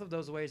both of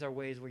those ways are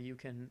ways where you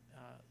can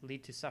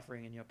lead to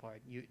suffering in your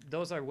part.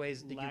 Those are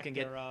ways that you can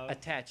get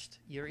attached.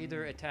 You're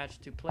either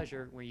attached to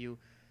pleasure, where you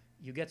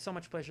get so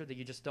much pleasure that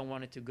you just don't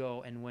want it to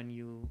go, and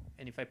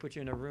if I put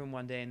you in a room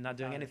one day and not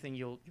doing anything,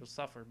 you'll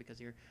suffer because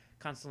you're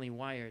constantly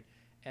wired.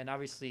 And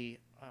obviously,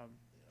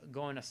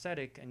 going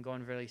ascetic and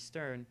going very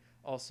stern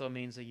also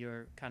means that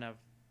you're kind of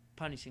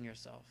punishing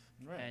yourself.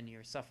 Right. And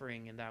you're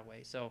suffering in that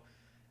way. So,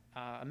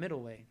 a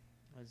middle way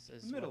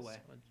is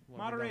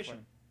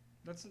moderation.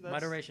 That's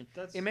moderation.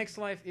 It makes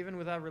life, even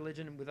without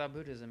religion, without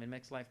Buddhism, it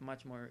makes life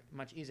much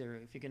easier.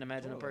 If you can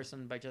imagine a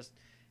person by just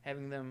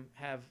having them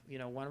have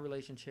one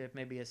relationship,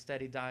 maybe a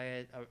steady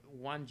diet,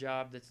 one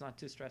job that's not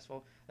too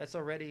stressful, that's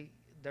already,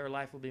 their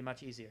life will be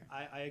much easier.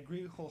 I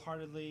agree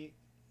wholeheartedly.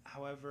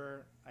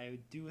 However, I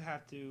do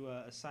have to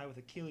side with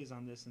Achilles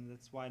on this, and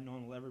that's why no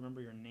one will ever remember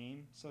your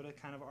name sort of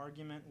kind of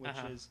argument, which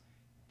is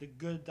the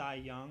good die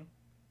young,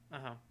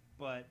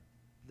 but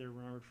they're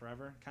remembered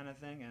forever kind of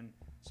thing. And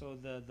so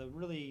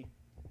the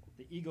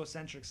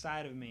egocentric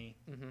side of me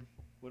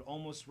would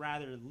almost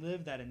rather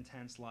live that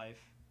intense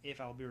life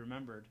if I'll be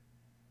remembered,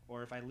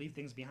 or if I leave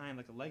things behind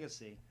like a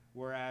legacy.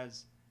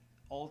 Whereas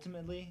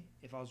ultimately,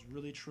 if I was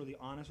really truly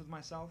honest with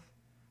myself,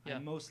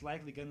 I'm most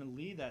likely going to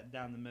lead that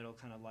down the middle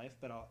kind of life,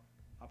 but I'll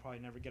probably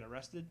never get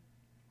arrested.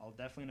 I'll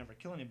definitely never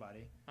kill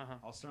anybody.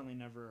 I'll certainly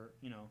never,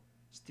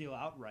 steal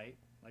outright,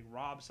 like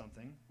rob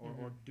something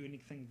or do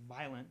anything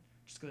violent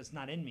just because it's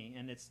not in me.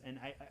 And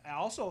I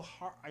also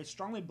I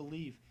strongly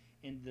believe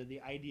in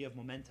the idea of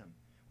momentum.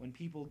 When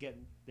people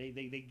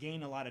they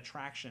gain a lot of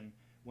traction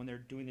when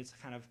they're doing this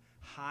kind of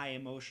high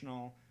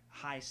emotional,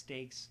 high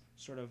stakes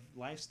sort of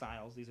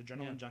lifestyles. These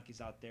adrenaline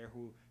junkies out there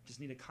who just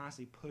need to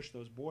constantly push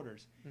those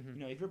borders.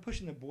 If you're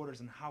pushing the borders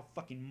and how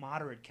fucking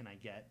moderate can I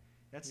get,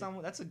 that's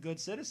a good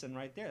citizen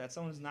right there. That's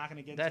someone who's not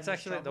going to get. That's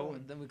actually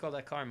we call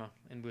that karma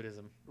in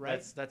Buddhism.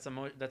 Right.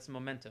 That's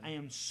momentum. I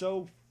am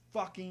so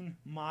fucking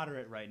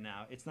moderate right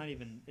now. It's not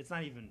even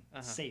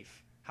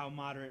safe how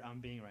moderate I'm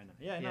being right now.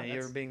 Yeah,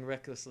 you're being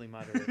recklessly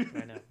moderate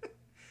right now.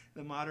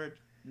 The moderate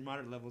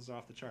levels are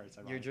off the charts.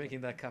 You're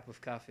drinking that cup of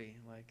coffee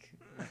like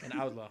an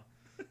outlaw.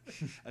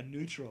 A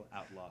neutral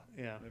outlaw.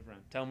 Yeah. My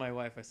friend. Tell my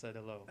wife I said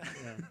hello.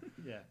 Yeah.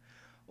 Yeah.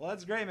 Well,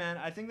 that's great, man.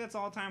 I think that's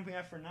all the time we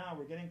have for now.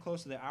 We're getting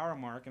close to the hour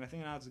mark, and I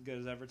think now's as good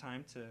as ever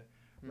time to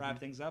wrap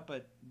things up.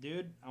 But,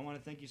 dude, I want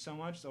to thank you so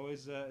much.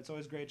 It's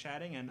always great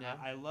chatting, and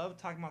I love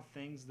talking about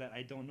things that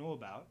I don't know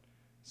about,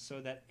 so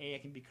that A, I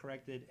can be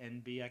corrected,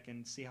 and B, I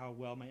can see how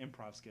well my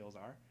improv skills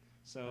are.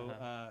 So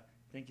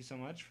thank you so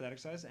much for that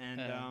exercise,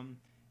 and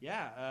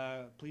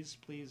please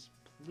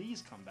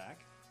come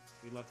back.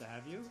 We'd love to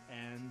have you,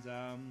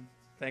 and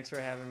thanks for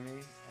having me,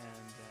 and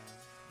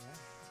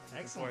I'm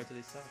looking forward to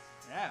these talks.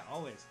 Yeah,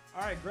 always.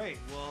 All right, great.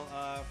 Well,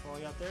 for all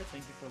you out there,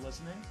 thank you for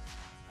listening.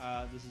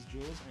 This is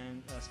Jules,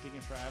 and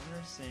speaking for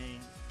Avner, saying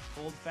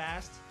hold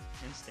fast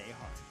and stay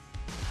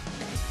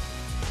hard.